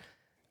Buehler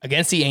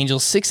against the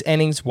Angels, 6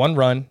 innings, 1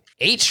 run,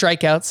 8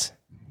 strikeouts.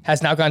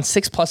 Has now gone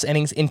 6+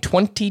 innings in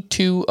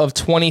 22 of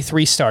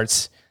 23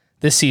 starts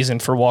this season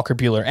for Walker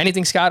Buehler.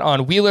 Anything, Scott,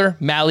 on Wheeler,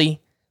 Mahle,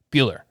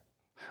 Buehler?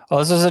 Well,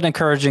 this was an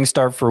encouraging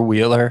start for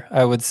Wheeler.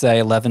 I would say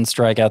 11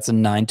 strikeouts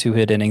and 9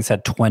 2-hit innings,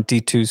 had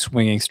 22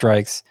 swinging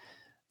strikes.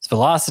 His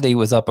velocity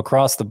was up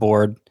across the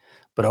board,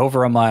 but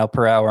over a mile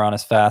per hour on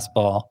his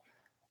fastball.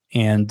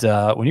 And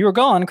when you were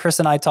gone, Chris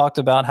and I talked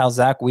about how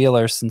Zach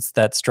Wheeler, since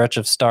that stretch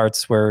of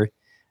starts where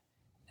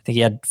I think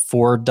he had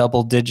 4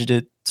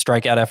 double-digit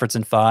strikeout efforts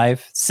in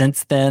 5.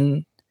 Since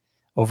then,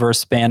 over a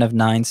span of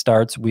 9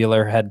 starts,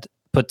 Wheeler had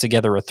put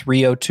together a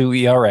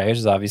 3.02 ERA, which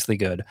is obviously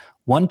good,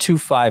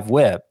 1.25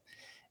 WHIP,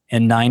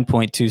 and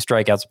 9.2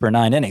 strikeouts per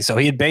 9 innings. So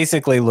he had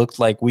basically looked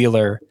like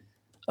Wheeler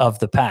of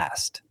the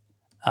past.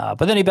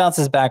 But then he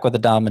bounces back with a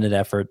dominant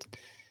effort,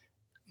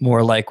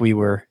 more like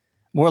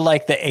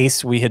the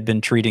ace we had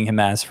been treating him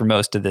as for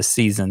most of this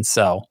season.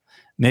 So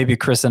maybe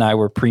Chris and I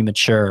were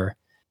premature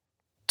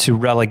to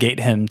relegate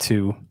him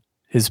to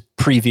his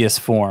previous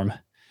form.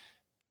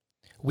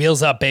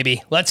 Wheels up,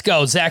 baby. Let's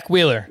go. Zach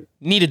Wheeler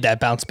needed that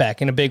bounce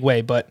back in a big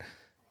way, but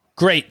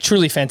great,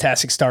 truly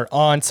fantastic start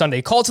on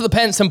Sunday. Call to the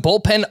pen, some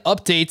bullpen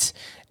updates.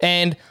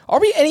 And are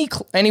we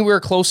anywhere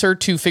closer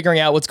to figuring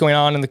out what's going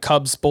on in the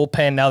Cubs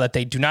bullpen now that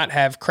they do not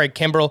have Craig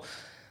Kimbrell?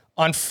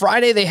 On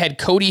Friday, they had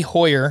Cody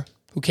Hoyer,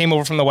 who came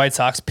over from the White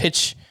Sox,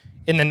 pitch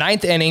in the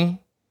ninth inning,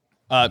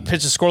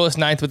 pitched a scoreless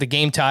ninth with the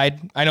game tied.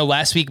 I know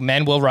last week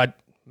Manuel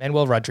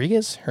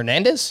Rodriguez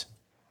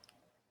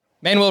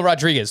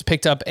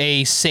picked up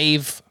a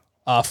save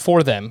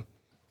for them.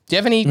 Do you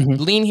have any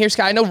lean here,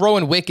 Scott? I know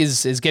Rowan Wick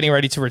is getting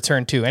ready to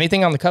return too.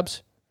 Anything on the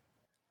Cubs?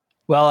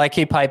 Well, I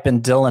keep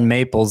hyping Dylan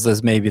Maples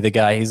as maybe the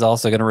guy. He's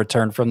also going to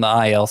return from the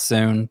IL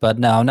soon, but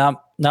no,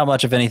 not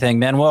much of anything.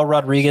 Manuel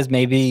Rodriguez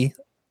maybe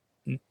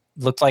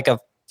looked like the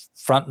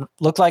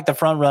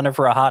front runner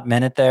for a hot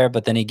minute there,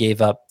 but then he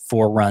gave up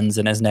 4 runs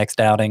in his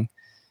next outing.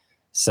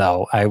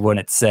 So I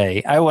wouldn't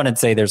say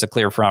there's a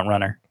clear front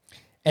runner.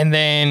 And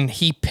then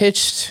he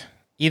pitched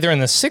either in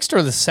the 6th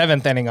or the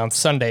 7th inning on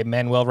Sunday.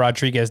 Manuel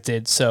Rodriguez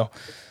did. So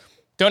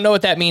don't know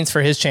what that means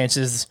for his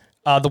chances.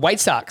 The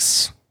White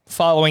Sox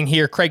following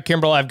here, Craig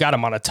Kimbrell. I've got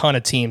him on a ton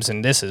of teams,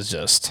 and this is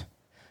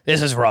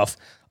rough.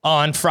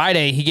 On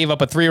Friday, he gave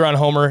up a 3-run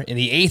homer in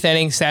the 8th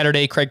inning.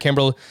 Saturday, Craig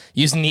Kimbrell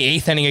using the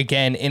 8th inning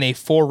again in a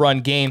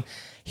 4-run game.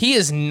 He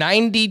is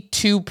 92%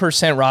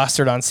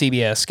 rostered on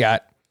CBS,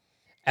 Scott.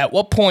 At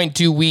what point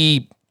do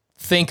we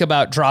think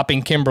about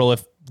dropping Kimbrell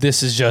if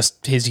this is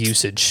just his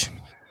usage?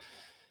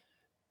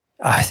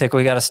 I think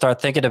we got to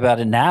start thinking about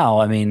it now.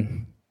 I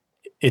mean,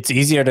 it's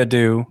easier to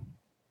do.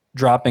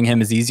 Dropping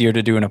him is easier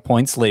to do in a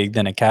points league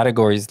than a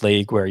categories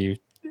league where you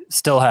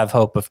still have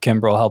hope of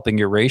Kimbrell helping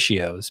your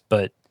ratios.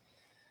 But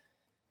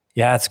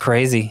yeah, it's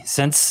crazy.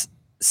 Since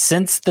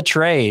the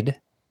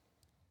trade,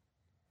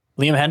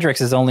 Liam Hendricks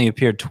has only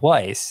appeared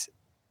twice,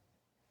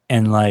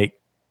 and like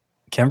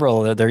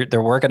Kimbrell,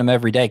 they're working him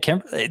every day.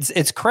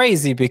 It's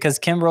crazy because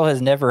Kimbrell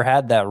has never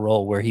had that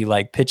role where he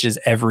like pitches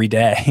every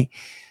day,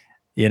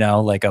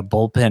 like a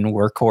bullpen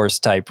workhorse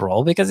type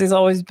role, because he's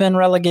always been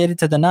relegated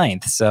to the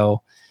 9th.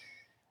 So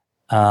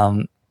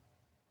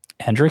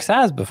Hendricks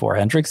has before.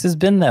 Hendricks has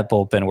been that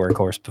bullpen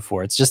workhorse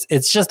before. It's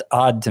just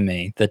odd to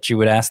me that you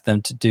would ask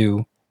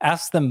Kimbrell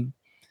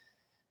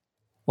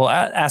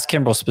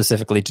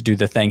specifically to do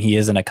the thing he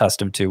isn't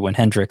accustomed to when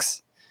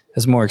Hendricks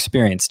has more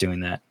experience doing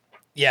that.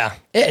 Yeah,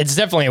 it's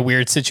definitely a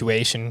weird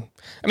situation.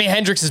 I mean,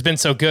 Hendricks has been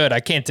so good.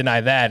 I can't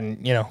deny that.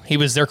 And, he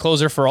was their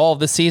closer for all of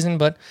this season.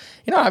 But,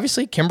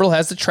 obviously Kimbrell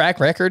has the track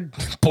record,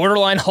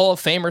 borderline Hall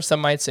of Famer, some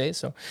might say.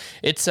 So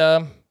it's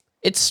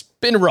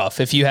been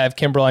rough if you have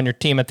Kimbrell on your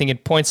team. I think in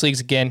points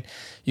leagues, again,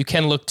 you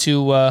can look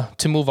to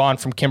move on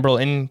from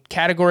Kimbrell. In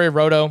category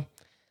Roto,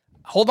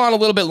 hold on a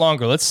little bit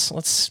longer.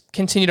 Let's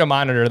continue to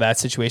monitor that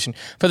situation.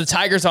 For the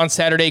Tigers on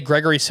Saturday,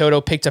 Gregory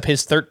Soto picked up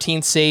his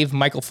 13th save.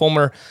 Michael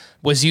Fulmer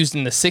was used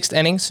in the 6th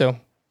inning, so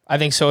I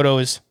think Soto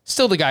is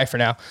still the guy for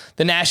now.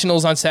 The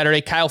Nationals on Saturday,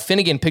 Kyle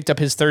Finnegan picked up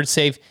his 3rd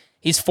save.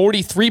 He's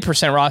 43%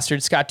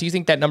 rostered. Scott, do you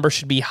think that number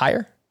should be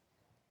higher?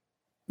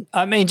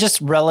 I mean,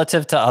 just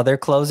relative to other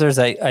closers,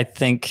 I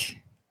think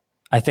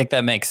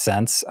that makes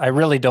sense. I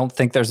really don't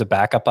think there's a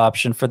backup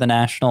option for the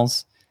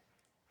Nationals,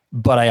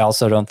 but I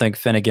also don't think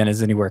Finnegan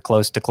is anywhere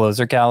close to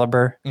closer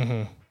caliber.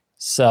 Mm-hmm.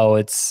 So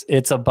it's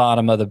a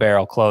bottom of the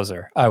barrel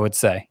closer, I would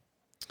say.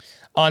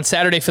 On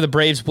Saturday for the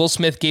Braves, Will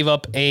Smith gave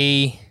up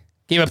 3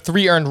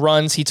 earned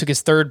runs. He took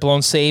his 3rd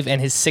blown save and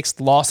his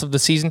 6th loss of the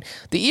season.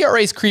 The ERA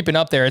is creeping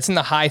up there. It's in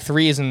the high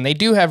 3s, and they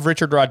do have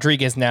Richard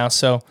Rodriguez now.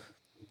 So,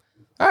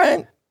 all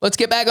right, let's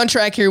get back on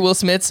track here, Will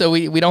Smith, so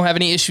we don't have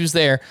any issues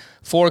there.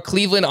 For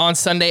Cleveland on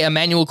Sunday,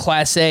 Emmanuel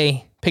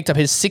Clase picked up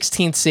his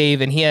 16th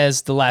save, and he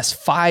has the last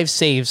 5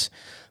 saves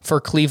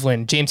for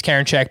Cleveland. James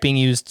Karinchak being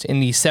used in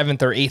the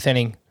 7th or 8th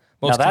inning.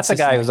 Now, that's a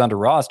guy who's under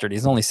rostered.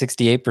 He's only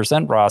 68%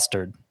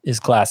 rostered,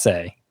 is Class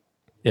A.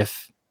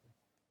 If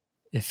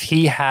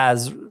he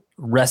has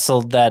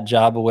wrestled that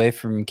job away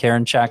from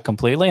Karinchak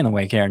completely in the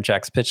way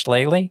Karinchak's pitched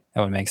lately,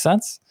 that would make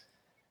sense.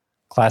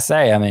 Class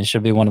A, I mean,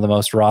 should be one of the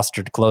most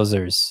rostered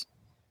closers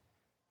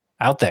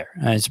out there.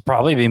 And it should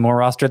probably be more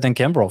rostered than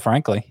Kimbrell,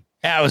 frankly.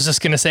 Yeah, I was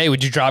just going to say,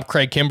 would you drop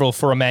Craig Kimbrell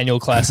for Emmanuel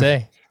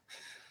Clase?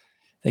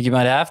 I think you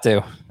might have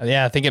to.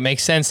 Yeah, I think it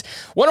makes sense.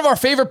 One of our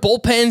favorite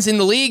bullpens in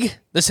the league,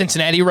 the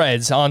Cincinnati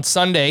Reds. On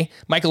Sunday,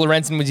 Michael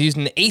Lorenzen was used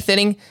in the 8th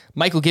inning.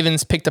 Michael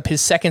Givens picked up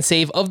his 2nd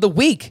save of the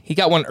week. He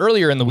got one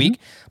earlier in the week.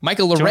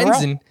 Michael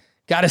Lorenzen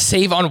got a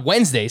save on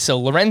Wednesday.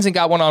 So Lorenzen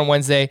got one on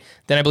Wednesday.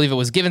 Then I believe it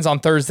was Givens on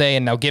Thursday,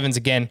 and now Givens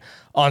again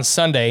on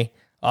Sunday.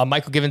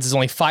 Michael Givens is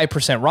only 5%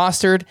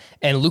 rostered,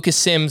 and Lucas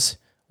Sims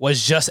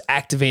was just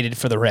activated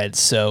for the Reds.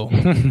 So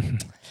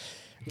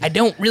I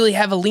don't really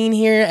have a lean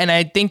here, and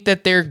I think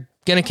that they're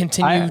going to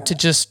continue to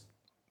just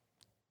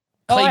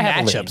play I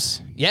have a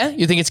matchups. Yeah?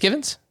 You think it's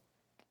Givens?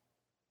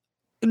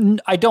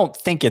 I don't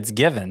think it's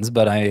Givens,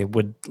 but I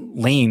would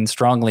lean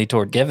strongly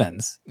toward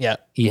Givens. Yeah.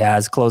 He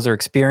has closer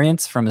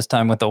experience from his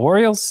time with the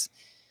Orioles,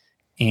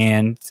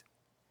 and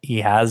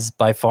he has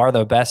by far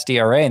the best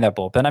ERA in that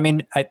bullpen. I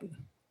mean,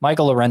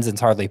 Michael Lorenzen's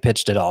hardly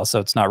pitched at all, so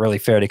it's not really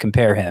fair to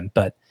compare him,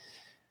 but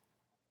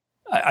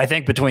I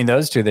think between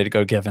those two, they'd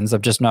go Givens.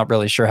 I'm just not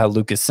really sure how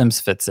Lucas Sims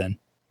fits in.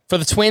 For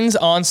the Twins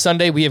on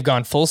Sunday, we have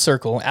gone full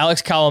circle.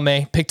 Alex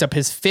Colomé picked up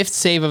his 5th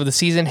save of the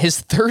season,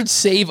 his 3rd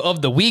save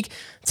of the week.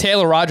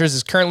 Taylor Rogers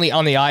is currently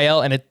on the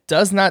IL, and it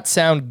does not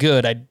sound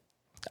good.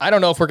 I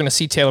don't know if we're going to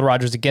see Taylor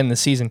Rogers again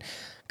this season.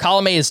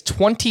 Colomé is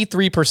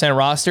 23%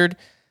 rostered.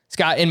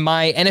 Scott, in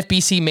my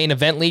NFBC main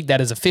event league, that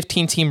is a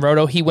 15-team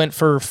roto, he went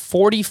for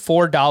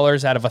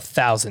 $44 out of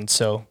 1,000,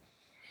 so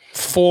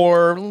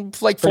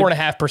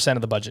 4.5%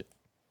 of the budget.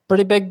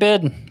 Pretty big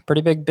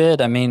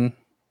bid. I mean,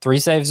 3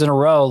 saves in a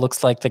row.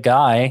 Looks like the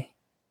guy.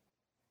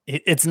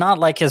 It's not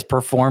like his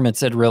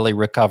performance had really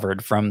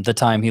recovered from the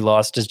time he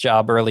lost his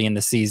job early in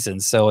the season.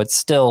 So it's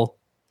still,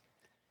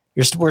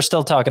 we're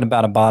still talking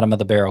about a bottom of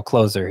the barrel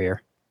closer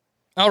here.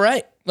 All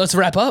right, let's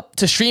wrap up.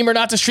 To stream or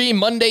not to stream,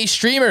 Monday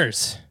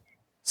streamers.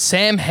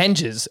 Sam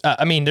Henges.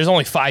 There's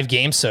only 5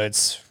 games, so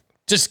it's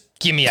just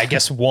give me, I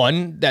guess,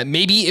 one that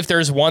maybe if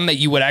there's one that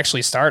you would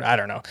actually start, I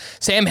don't know.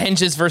 Sam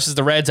Henges versus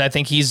the Reds, I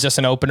think he's just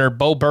an opener.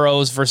 Bo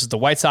Burrows versus the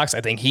White Sox,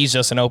 I think he's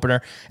just an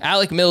opener.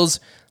 Alec Mills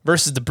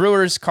versus the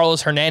Brewers.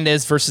 Carlos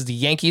Hernandez versus the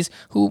Yankees,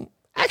 who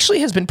actually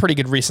has been pretty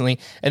good recently.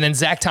 And then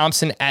Zach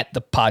Thompson at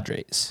the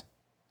Padres.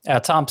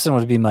 Thompson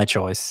would be my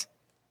choice.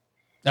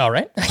 All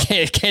right.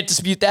 I can't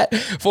dispute that.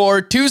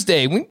 For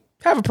Tuesday, we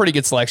have a pretty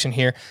good selection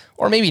here.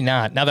 Or maybe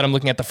not, now that I'm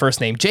looking at the first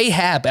name. J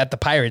Hab at the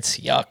Pirates.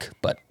 Yuck,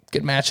 but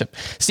good matchup.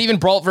 Steven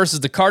Brault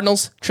versus the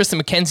Cardinals. Tristan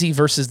McKenzie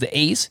versus the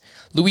A's.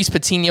 Luis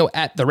Patino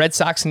at the Red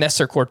Sox.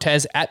 Nestor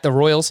Cortez at the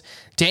Royals.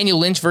 Daniel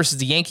Lynch versus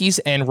the Yankees.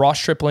 And Ross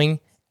Stripling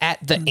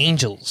at the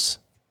Angels.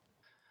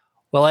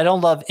 Well, I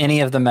don't love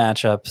any of the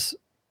matchups,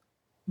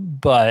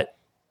 but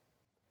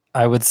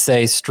I would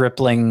say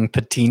Stripling,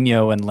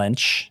 Patino, and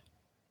Lynch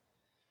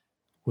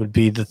would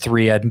be the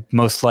 3 I'd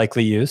most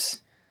likely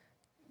use.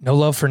 No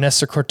love for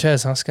Nestor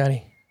Cortez, huh,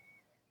 Scotty?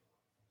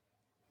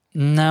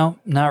 No,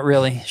 not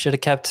really. Should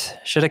have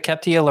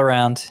kept Eel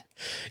around.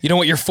 You don't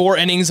want your 4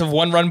 innings of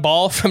 1-run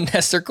ball from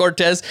Nestor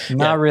Cortez?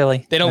 Not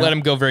really. They don't let him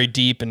go very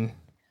deep,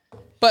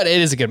 but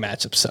it is a good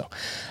matchup. So,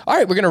 all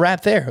right, we're gonna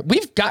wrap there.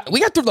 We got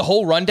through the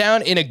whole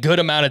rundown in a good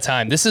amount of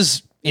time. This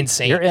is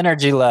insane. Your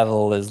energy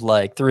level is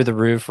like through the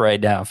roof right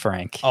now,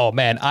 Frank. Oh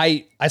man,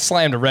 I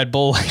slammed a Red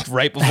Bull like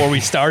right before we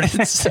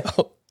started,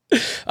 so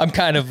I'm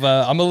kind of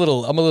I'm a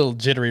little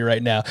jittery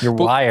right now. You're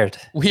wired.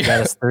 We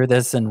got us through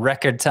this in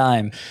record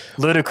time,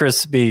 ludicrous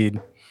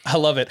speed. I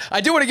love it.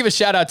 I do want to give a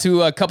shout out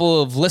to a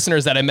couple of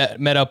listeners that I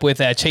met up with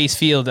at Chase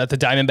Field at the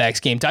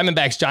Diamondbacks game.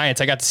 Diamondbacks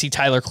Giants. I got to see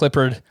Tyler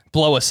Clippard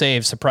blow a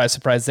save. Surprise,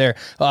 surprise there.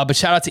 But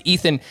shout out to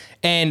Ethan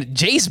and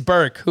Jace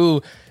Burke,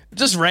 who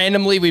just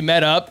randomly we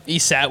met up. He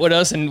sat with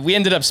us and we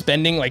ended up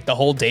spending like the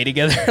whole day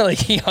together. Like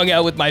he hung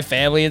out with my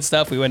family and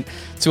stuff. We went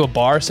to a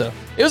bar. So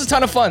it was a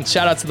ton of fun.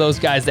 Shout out to those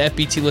guys, the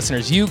FBT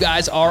listeners. You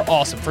guys are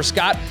awesome. For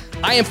Scott,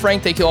 I am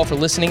Frank. Thank you all for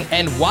listening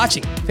and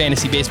watching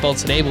Fantasy Baseball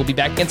today. We'll be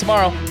back again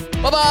tomorrow.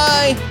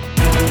 Bye-bye.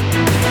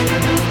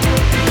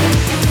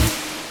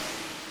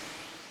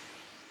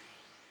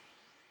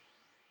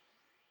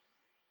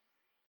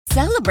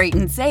 Celebrate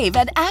and save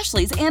at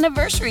Ashley's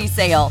Anniversary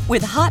Sale.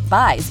 With Hot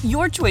Buys,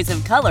 your choice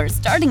of colors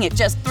starting at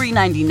just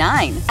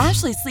 $3.99.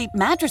 Ashley Sleep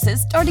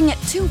mattresses starting at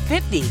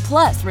 $2.50.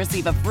 Plus,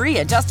 receive a free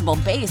adjustable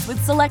base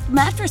with select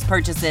mattress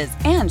purchases.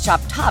 And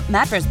shop top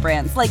mattress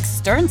brands like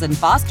Stearns &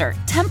 Foster,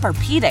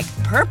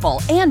 Tempur-Pedic,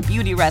 Purple, and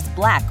Beautyrest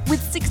Black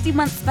with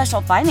 60-month special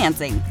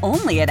financing.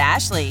 Only at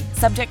Ashley.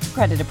 Subject to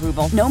credit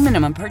approval. No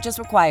minimum purchase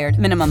required.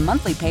 Minimum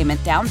monthly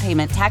payment, down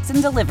payment, tax,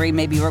 and delivery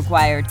may be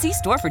required. See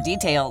store for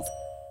details.